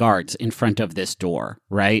stationary guards in front of this door,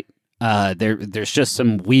 right? There's just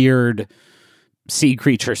some weird sea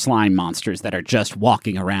creature slime monsters that are just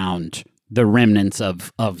walking around the remnants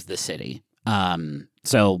of the city.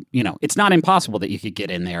 So, it's not impossible that you could get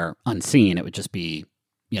in there unseen. It would just be,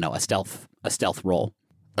 a stealth roll.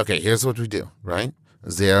 Okay, here's what we do, right?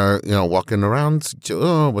 They're, walking around.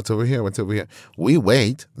 Oh, what's over here? What's over here? We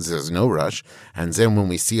wait. There's no rush. And then when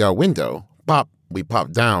we see our window, we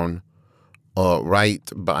pop down right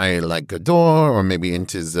by like a door or maybe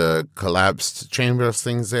into the collapsed chambers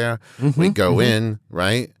things there. Mm-hmm, we go in,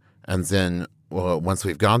 right? And then once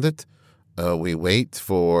we've got it, we wait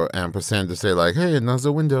for Ampersand to say like, hey,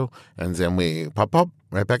 another window. And then we pop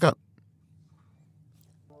right back up.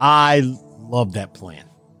 I love that plan.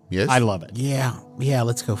 Yes? I love it. Yeah,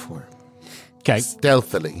 let's go for it. Okay.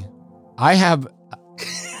 Stealthily. I have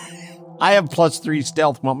 +3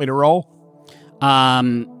 stealth. Want me to roll?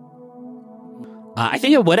 I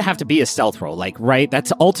think it would have to be a stealth roll, right?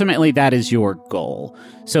 That is your goal.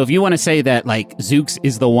 So if you want to say that, Zooks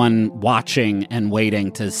is the one watching and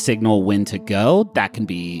waiting to signal when to go, that can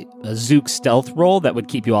be a Zook stealth roll that would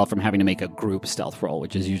keep you all from having to make a group stealth roll,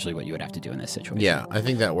 which is usually what you would have to do in this situation. Yeah, I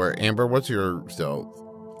think that works. Amber, what's your stealth?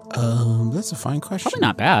 That's a fine question. Probably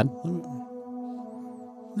not bad.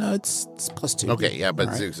 No, it's +2. Okay, yeah, but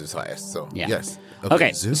right. Zeus is highest, so yeah. Yes.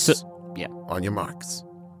 Okay, Zeus, on your marks.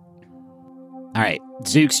 All right,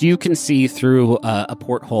 Zooks, you can see through a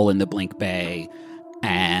porthole in the Blink Bay,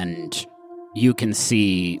 and you can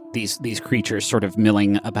see these creatures sort of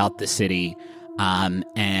milling about the city,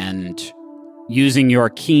 and using your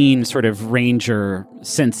keen sort of ranger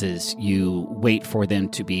senses, you wait for them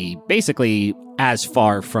to be basically as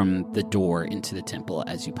far from the door into the temple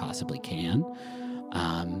as you possibly can.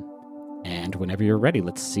 And whenever you're ready,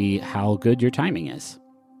 let's see how good your timing is.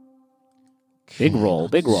 Big roll.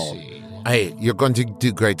 Hey, you're going to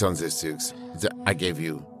do great on this, Zeus. I gave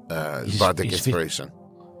you bardic inspiration.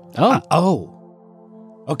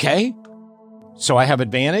 Okay. So I have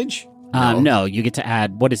advantage? No, you get to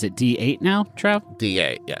add, what is it, D8 now, Trev?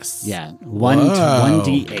 D8, yes. Yeah,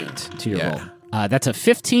 1d8 to your roll. That's a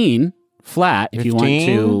 15 flat if 15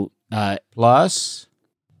 you want to... plus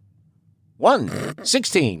 1,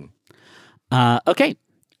 16. Okay.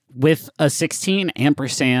 With a 16,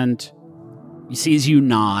 Ampersand sees you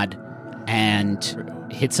nod and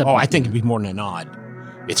hits a button. I think it'd be more than a nod.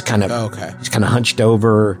 It's kind of... Okay. He's kind of hunched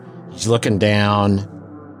over. He's looking down.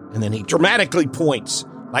 And then he dramatically points,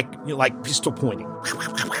 like pistol pointing.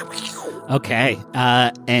 Okay.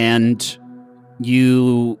 And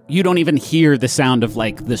you don't even hear the sound of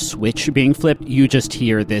the switch being flipped. You just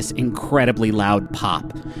hear this incredibly loud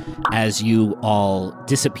pop as you all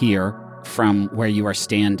disappear from where you are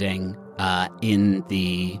standing in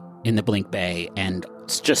the Blink Bay, and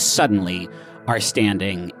just suddenly are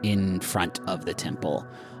standing in front of the temple.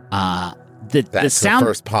 The sound, the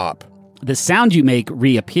first pop. The sound you make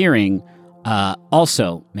reappearing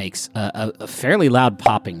also makes a fairly loud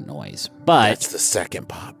popping noise, but that's the second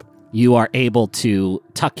pop. You are able to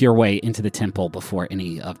tuck your way into the temple before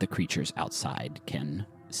any of the creatures outside can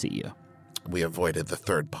see you. We avoided the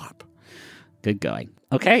third pop. Good going.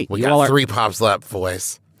 Okay. We got 3 pops left,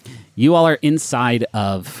 boys. You all are inside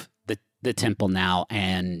of the temple now,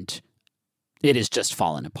 and it is just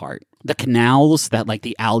fallen apart. The canals that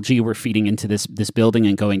the algae were feeding into this building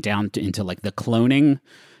and going down into the cloning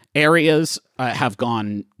areas have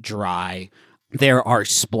gone dry. There are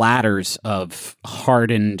splatters of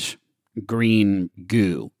hardened green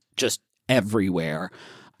goo just everywhere.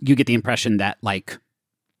 You get the impression that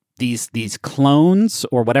these clones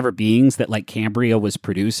or whatever beings that Cambria was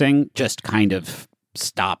producing just kind of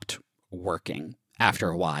stopped working after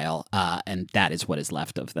a while, and that is what is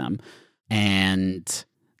left of them. And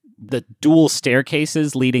the dual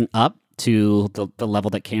staircases leading up to the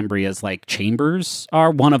level that Cambria's chambers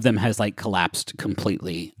are, one of them has collapsed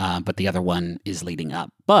completely, but the other one is leading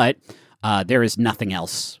up. But there is nothing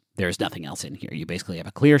else. There's nothing else in here. You basically have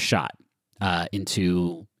a clear shot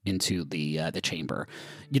into the chamber.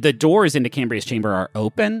 The doors into Cambria's chamber are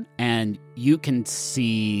open, and you can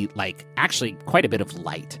see actually quite a bit of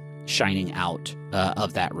light shining out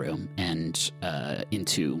of that room and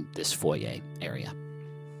into this foyer area.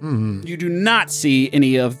 Mm-hmm. You do not see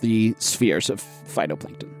any of the spheres of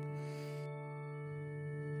phytoplankton.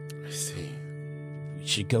 I see. We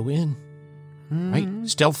should go in, right?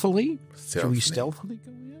 Stealthily? Should we stealthily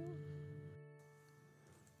go in?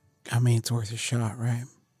 I mean, it's worth a shot, right?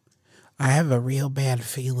 I have a real bad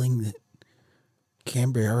feeling that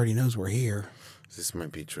Cambria already knows we're here. This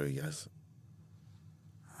might be true, yes.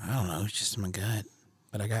 I don't know. It's just my gut.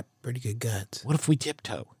 But I got pretty good guts. What if we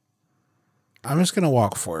tiptoe? I'm just going to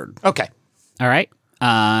walk forward. Okay. All right.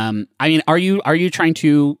 I mean, are you trying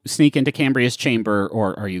to sneak into Cambria's chamber,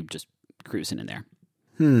 or are you just cruising in there?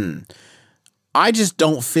 I just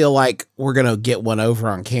don't feel like we're going to get one over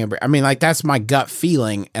on Cambria. I mean, like, that's my gut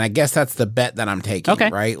feeling, and I guess that's the bet that I'm taking,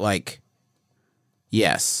 right? Like,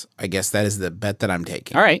 yes, I guess that is the bet that I'm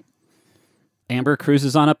taking. All right. Amber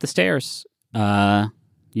cruises on up the stairs. The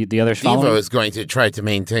others follow. Devo is going to try to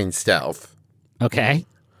maintain stealth. Okay.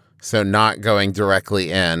 So not going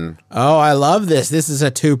directly in. Oh, I love this. This is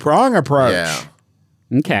a two-prong approach. Yeah.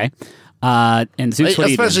 Okay. And Zeus,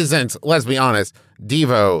 especially since, let's be honest,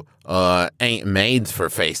 Devo ain't made for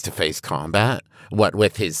face-to-face combat. What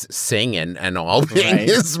with his singing and all being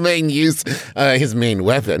his main use, his main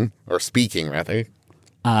weapon, or speaking rather.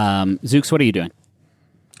 Zooks, what are you doing?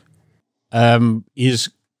 Is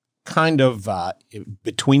kind of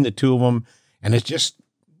between the two of them, and it's just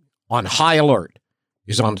on high alert.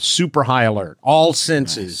 Is on super high alert. All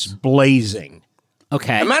senses blazing.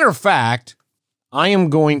 Okay. As a matter of fact, I am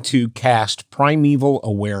going to cast Primeval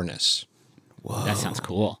Awareness. Whoa. That sounds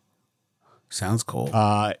cool. Sounds cool.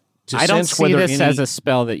 I don't see this as a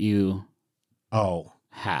spell that you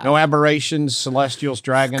have. No aberrations, celestials,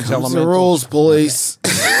 dragons, elementals. The rules, boys.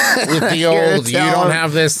 With the old, you don't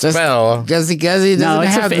have this spell. Because he doesn't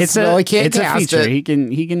have this spell. He can't cast feature. it.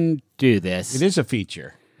 He can do this. It is a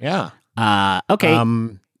feature. Yeah. Okay.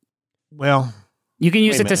 Well, you can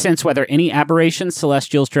use it to sense whether any aberrations,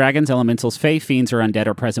 celestials, dragons, elementals, fae, fiends, or undead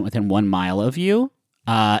are present within 1 mile of you.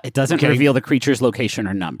 It doesn't reveal the creature's location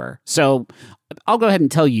or number. So I'll go ahead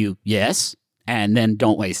and tell you yes, and then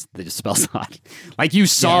don't waste the spell slot. Like you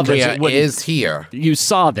saw them. Is here. You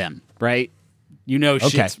saw them, right? You know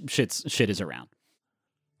shit is around.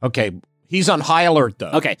 Okay. He's on high alert,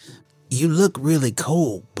 though. Okay. You look really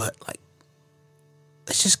cold, but, like,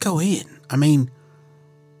 let's just go in. I mean,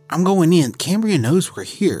 I'm going in. Cambria knows we're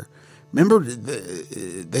here. Remember,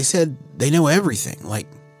 they said they know everything. Like,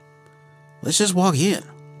 let's just walk in.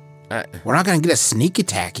 We're not going to get a sneak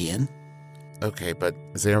attack in. Okay, but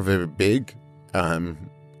they are very big. I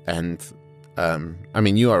mean,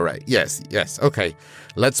 you are right. Yes. Okay.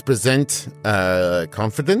 Let's present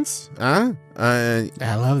confidence. I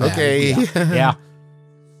love that. Okay. Yeah.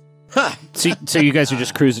 So you guys are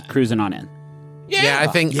just cruising on in. Yeah, I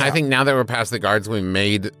think now that we're past the guards, we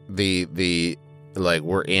made the like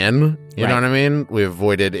we're in. You know what I mean? We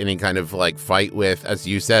avoided any kind of like fight with, as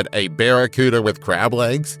you said, a barracuda with crab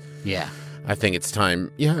legs. Yeah. I think it's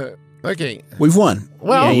time. Yeah. Okay. We've won.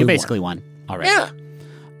 Well, yeah, you basically won already. Yeah.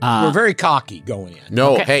 We're very cocky going in.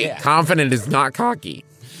 No, confident is not cocky.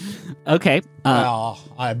 Okay. Well,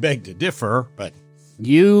 I beg to differ, but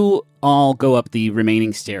you all go up the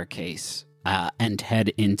remaining staircase and head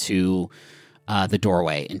into the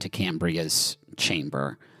doorway into Cambria's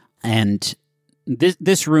chamber. And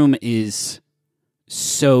this room is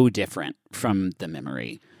so different from the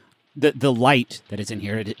memory. The light that is in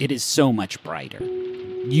here, it is so much brighter.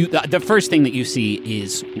 The first thing that you see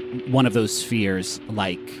is one of those spheres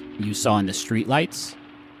like you saw in the streetlights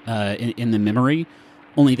in the memory,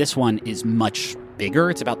 only this one is much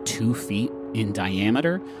bigger. It's about 2 feet in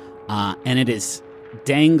diameter, and it is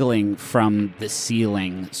dangling from the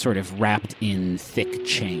ceiling, sort of wrapped in thick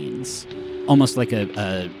chains, almost like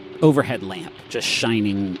a overhead lamp just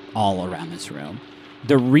shining all around this room.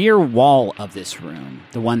 The rear wall of this room,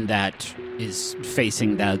 the one that is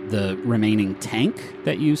facing the remaining tank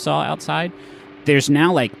that you saw outside, there's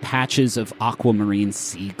now like patches of aquamarine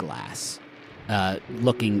sea glass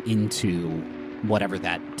looking into whatever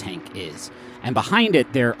that tank is. And behind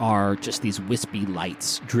it, there are just these wispy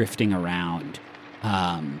lights drifting around,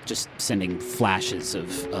 just sending flashes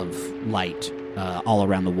of light all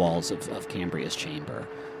around the walls of Cambria's chamber.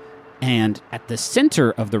 And at the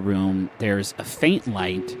center of the room, there's a faint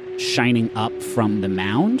light shining up from the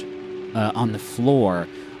mound on the floor,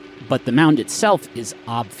 but the mound itself is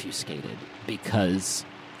obfuscated because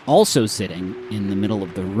also sitting in the middle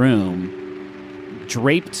of the room,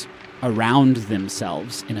 draped around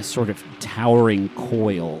themselves in a sort of towering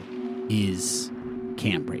coil, is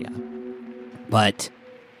Cambria. But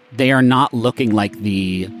they are not looking like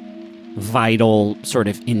the vital, sort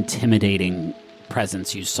of intimidating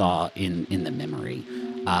presence you saw in the memory.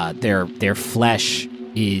 Their flesh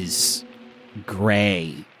is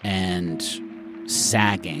gray and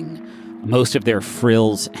sagging. Most of their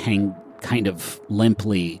frills hang kind of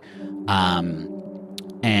limply,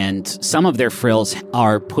 and some of their frills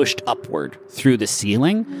are pushed upward through the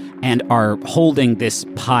ceiling and are holding this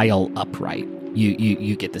pile upright.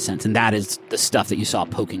 You get the sense, and that is the stuff that you saw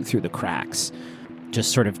poking through the cracks,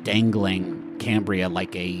 just sort of dangling Cambria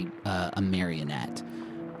like a marionette.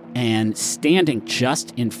 And standing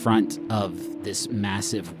just in front of this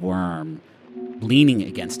massive worm, leaning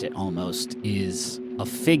against it almost, is a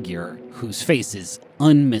figure whose face is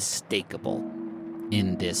unmistakable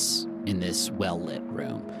in this well-lit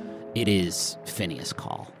room. It is Phineas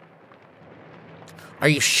Call. Are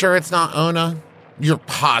you sure it's not Ona? You're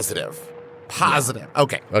positive. Positive. Yeah.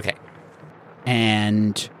 Okay.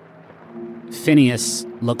 And Phineas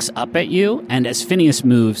looks up at you, and as Phineas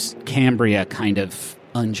moves, Cambria kind of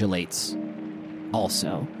undulates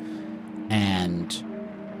also. And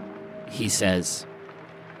he says,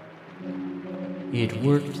 "It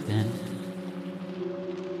worked then.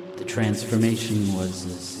 The transformation was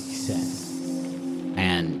a success."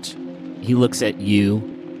 And he looks at you,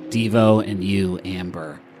 Devo, and you,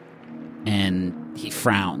 Amber, and he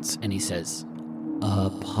frowns and he says, "A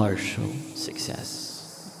partial success.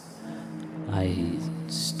 I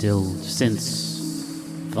still sense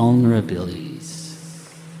vulnerabilities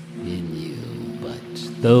in you,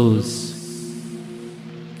 but those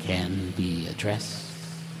can be addressed."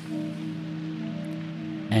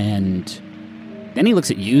 And then he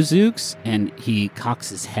looks at you, Zooks, and he cocks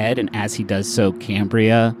his head, and as he does so,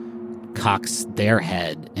 Cambria cocks their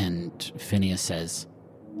head, and Phineas says,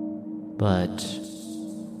 "But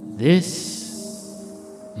this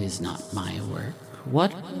is not my work.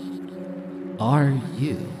 What are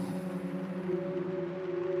you?"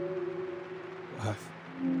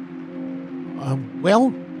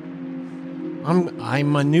 Well, I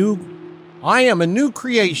am a new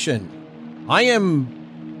creation. I am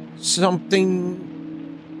something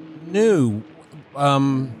new.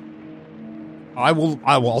 I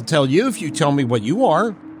will tell you if you tell me what you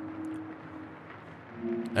are.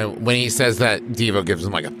 And when he says that, Devo gives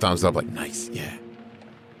him like a thumbs up, like, nice, yeah.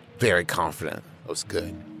 Very confident. That was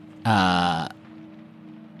good.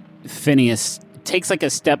 Phineas takes like a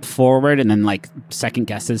step forward and then like second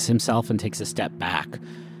guesses himself and takes a step back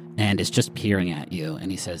and is just peering at you.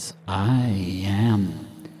 And he says, "I am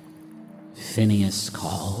Phineas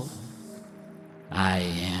Call. I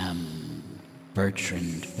am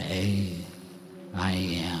Bertrand Bay. I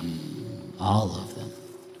am all of them.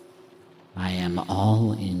 I am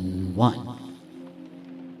all in one.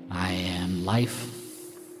 I am life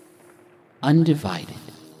undivided.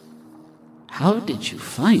 How did you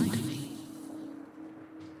find me?"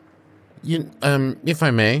 If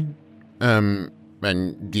I may, and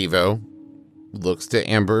Devo looks to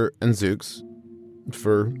Amber and Zooks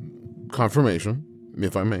for confirmation,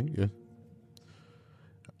 if I may, yes.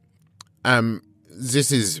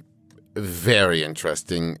 This is very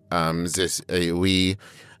interesting.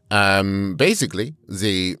 Basically,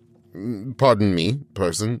 the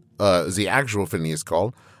actual Phineas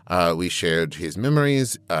Call, we shared his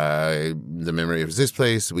memories, the memory of this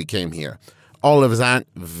place, we came here. All of that,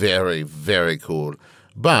 very, very cool.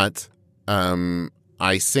 But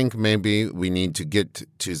I think maybe we need to get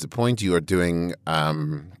to the point you are doing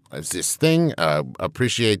this thing.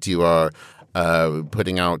 Appreciate you are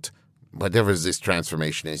putting out whatever this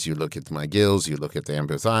transformation is. You look at my gills, you look at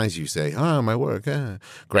Amber's eyes, you say, my work.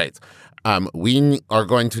 Great. We are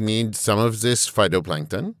going to need some of this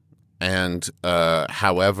phytoplankton. And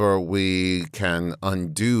however we can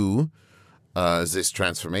undo this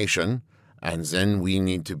transformation, and then we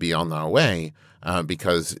need to be on our way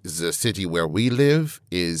because the city where we live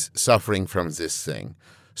is suffering from this thing.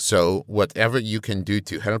 So whatever you can do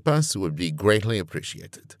to help us would be greatly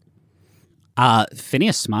appreciated.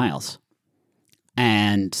 Phineas smiles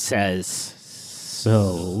and says,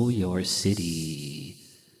 "So your city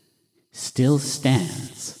still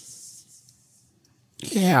stands?"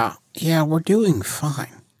 Yeah, we're doing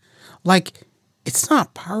fine. Like, it's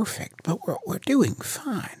not perfect, but we're doing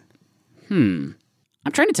fine. I'm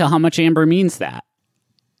trying to tell how much Amber means that.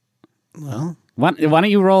 Well, why don't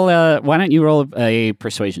you roll a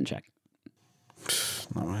persuasion check?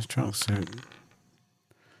 Not my strong suit.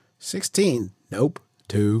 16. Nope.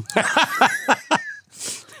 2.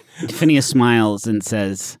 Phineas smiles and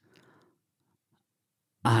says,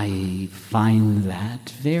 "I find that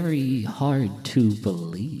very hard to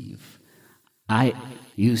believe.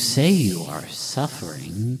 You say you are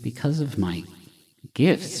suffering because of my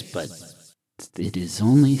gifts, but it is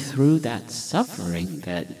only through that suffering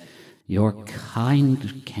that your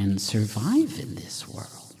kind can survive in this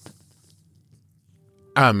world."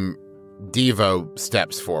 Devo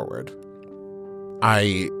steps forward.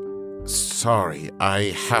 Sorry,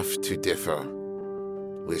 I have to differ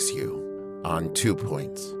with you on 2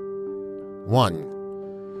 points. One,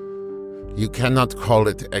 you cannot call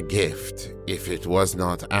it a gift if it was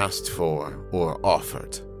not asked for or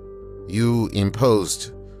offered. You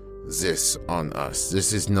imposed this on us.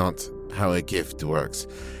 This is not how a gift works.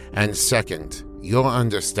 And second, your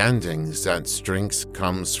understanding that strength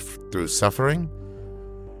comes through suffering,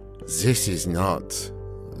 this is not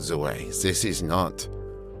the way. This is not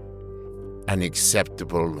an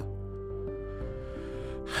acceptable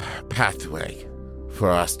pathway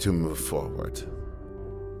for us to move forward.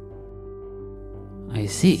 I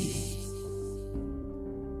see.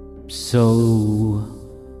 So,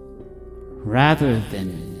 rather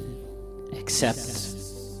than accept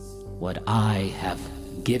what I have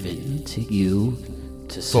given to you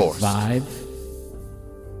to survive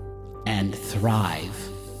and thrive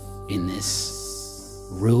in this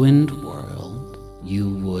ruined world, you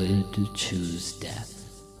would choose death.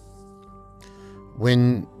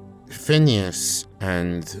 When Phineas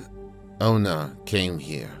and Ona came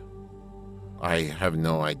here, I have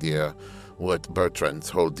no idea what Bertrand's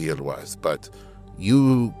whole deal was, but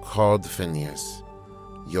you called Phineas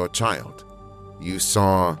your child. You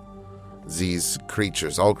saw these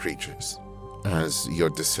creatures, all creatures, as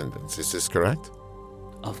your descendants. Is this correct?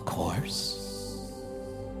 Of course.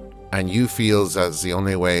 And you feel that the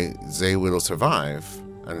only way they will survive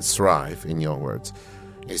and thrive, in your words,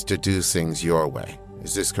 is to do things your way.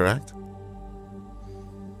 Is this correct?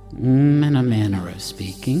 In a manner of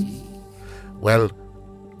speaking. Well,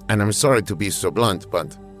 and I'm sorry to be so blunt,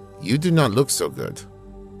 but you do not look so good.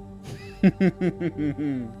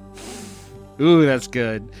 Ooh, that's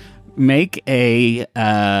good. Make a,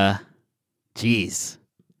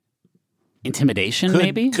 intimidation,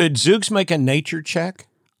 maybe? Could Zooks make a nature check?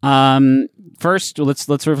 First,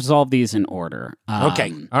 let's resolve these in order.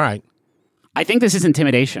 Okay, all right. I think this is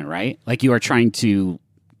intimidation, right? Like you are trying to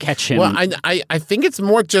catch him. Well, I think it's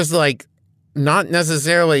more just like not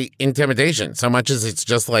necessarily intimidation so much as it's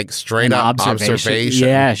just like straight up observation.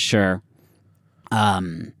 Yeah, sure.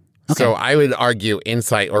 Okay. So I would argue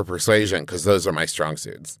insight or persuasion because those are my strong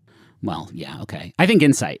suits. Well, yeah, okay. I think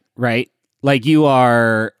insight, right? Like you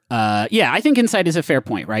are, I think insight is a fair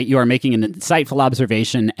point, right? You are making an insightful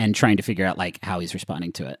observation and trying to figure out like how he's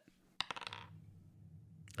responding to it.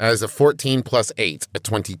 As a 14 plus 8, a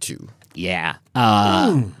 22. Yeah.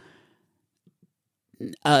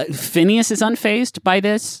 Phineas is unfazed by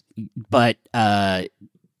this, but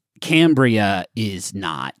Cambria is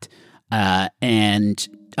not. And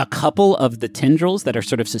a couple of the tendrils that are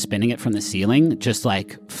sort of suspending it from the ceiling just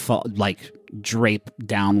like drape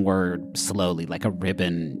downward slowly, like a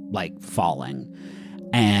ribbon, like falling.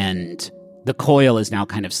 And the coil is now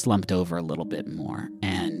kind of slumped over a little bit more.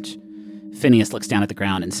 And Phineas looks down at the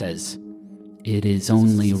ground and says, "It is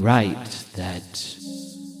only right that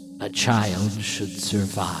a child should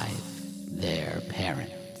survive their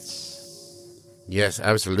parents." Yes,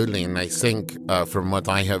 absolutely. And I think from what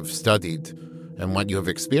I have studied and what you have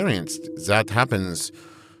experienced, that happens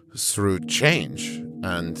through change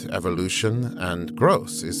and evolution and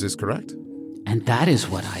growth. Is this correct? And that is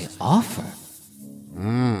what I offer.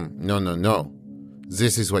 No.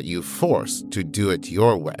 This is what you force to do it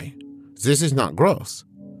your way. This is not growth.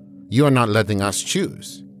 You are not letting us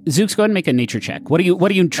choose. Zooks, go ahead and make a nature check. What are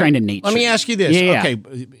you trying to nature? Let me ask you this. Yeah.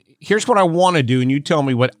 Okay, here's what I want to do, and you tell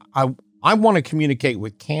me what I want to communicate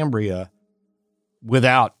with Cambria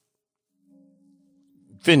without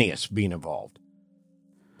Phineas being involved.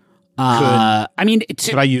 Could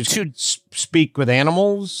I use to speak with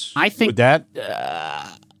animals? I think with that.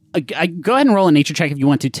 Go ahead and roll a nature check if you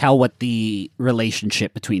want to tell what the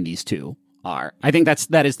relationship between these two are. I think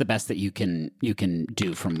that is the best that you can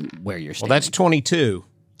do from where you're standing. Well, that's 22.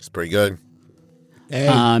 It's pretty good.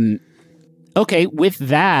 Hey. Okay, with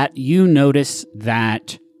that, you notice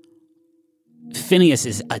that Phineas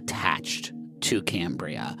is attached to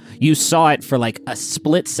Cambria. You saw it for like a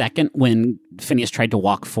split second when Phineas tried to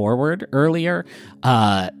walk forward earlier.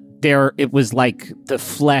 It was like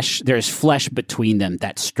there's flesh between them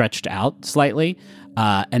that stretched out slightly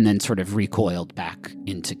and then sort of recoiled back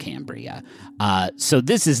into Cambria. So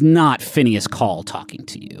this is not Phineas Call talking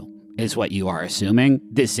to you, is what you are assuming.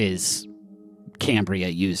 This is Cambria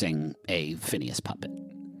using a Phineas puppet.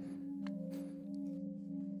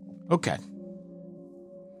 Okay.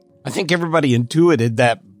 I think everybody intuited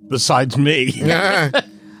that besides me. Did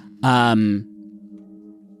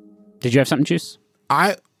you have something, Juice?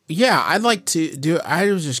 I'd like to do it.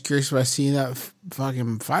 I was just curious about seeing that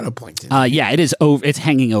fucking phytoplankton. Yeah, it is. It's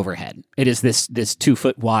hanging overhead. It is this 2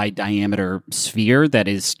 foot wide diameter sphere that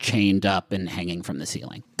is chained up and hanging from the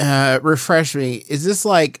ceiling. Refresh me. Is this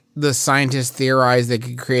like the scientists theorized they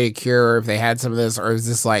could create a cure if they had some of this, or is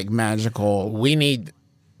this like magical? We need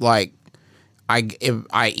like. If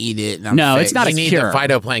I eat it, and it's not a cure. We need the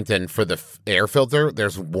phytoplankton for the air filter.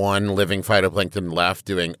 There's one living phytoplankton left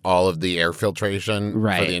doing all of the air filtration for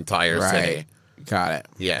the entire city. Got it.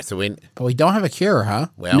 Yeah, but we don't have a cure, huh?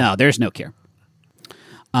 Well, no, there's no cure.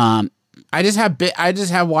 I just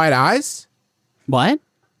have white eyes. What?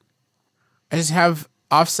 I just have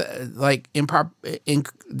offset, like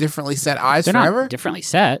differently set eyes They're forever? Not differently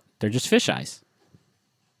set. They're just fish eyes.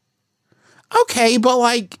 Okay, but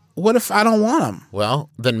like, what if I don't want them? Well,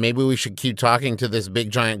 then maybe we should keep talking to this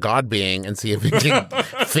big giant god being and see if it can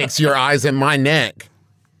fix your eyes in my neck.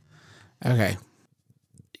 Okay.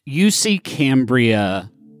 You see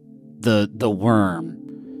Cambria, the worm,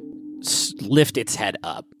 lift its head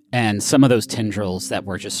up, and some of those tendrils that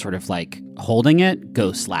were just sort of like holding it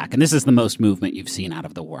go slack. And this is the most movement you've seen out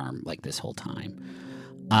of the worm like this whole time.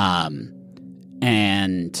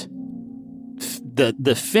 And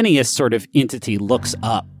the Phineas sort of entity looks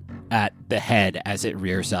up at the head as it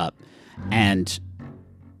rears up, and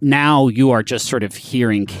now you are just sort of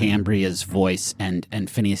hearing Cambria's voice, and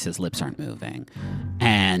Phineas's lips aren't moving.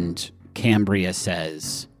 And Cambria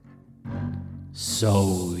says,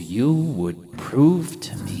 "So you would prove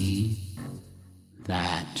to me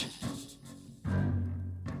that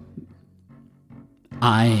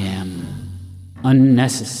I am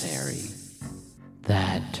unnecessary,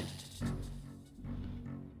 that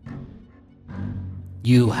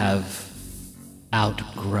you have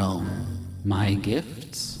outgrown my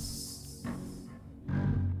gifts?"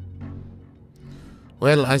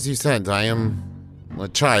 Well, as you said, I am a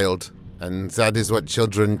child, and that is what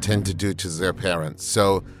children tend to do to their parents.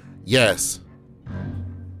 So, yes.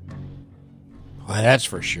 Well, that's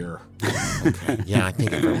for sure. Okay. Yeah, I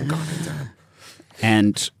think everyone got it down.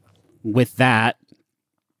 And with that,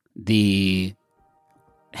 the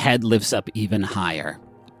head lifts up even higher,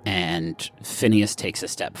 and Phineas takes a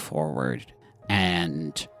step forward,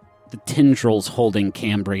 and the tendrils holding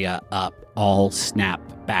Cambria up all snap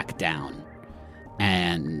back down.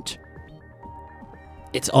 And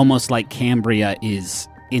it's almost like Cambria is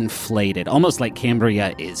inflated, almost like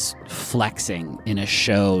Cambria is flexing in a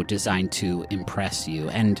show designed to impress you.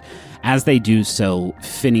 And as they do so,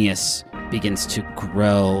 Phineas begins to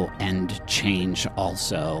grow and change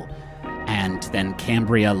also. And then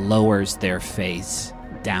Cambria lowers their face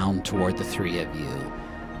down toward the three of you.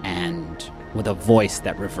 And with a voice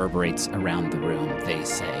that reverberates around the room, they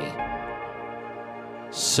say,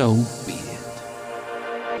 "So be it."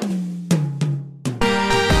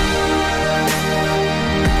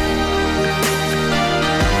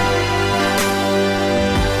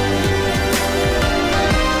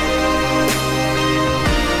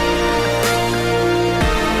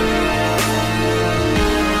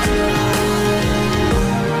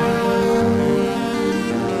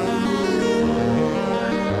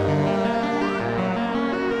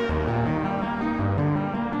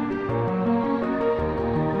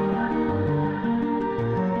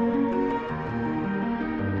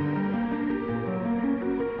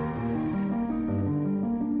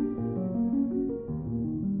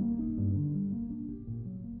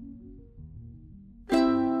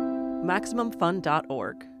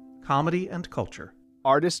 MaximumFun.org. Comedy and culture.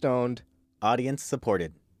 Artist owned. Audience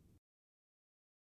supported.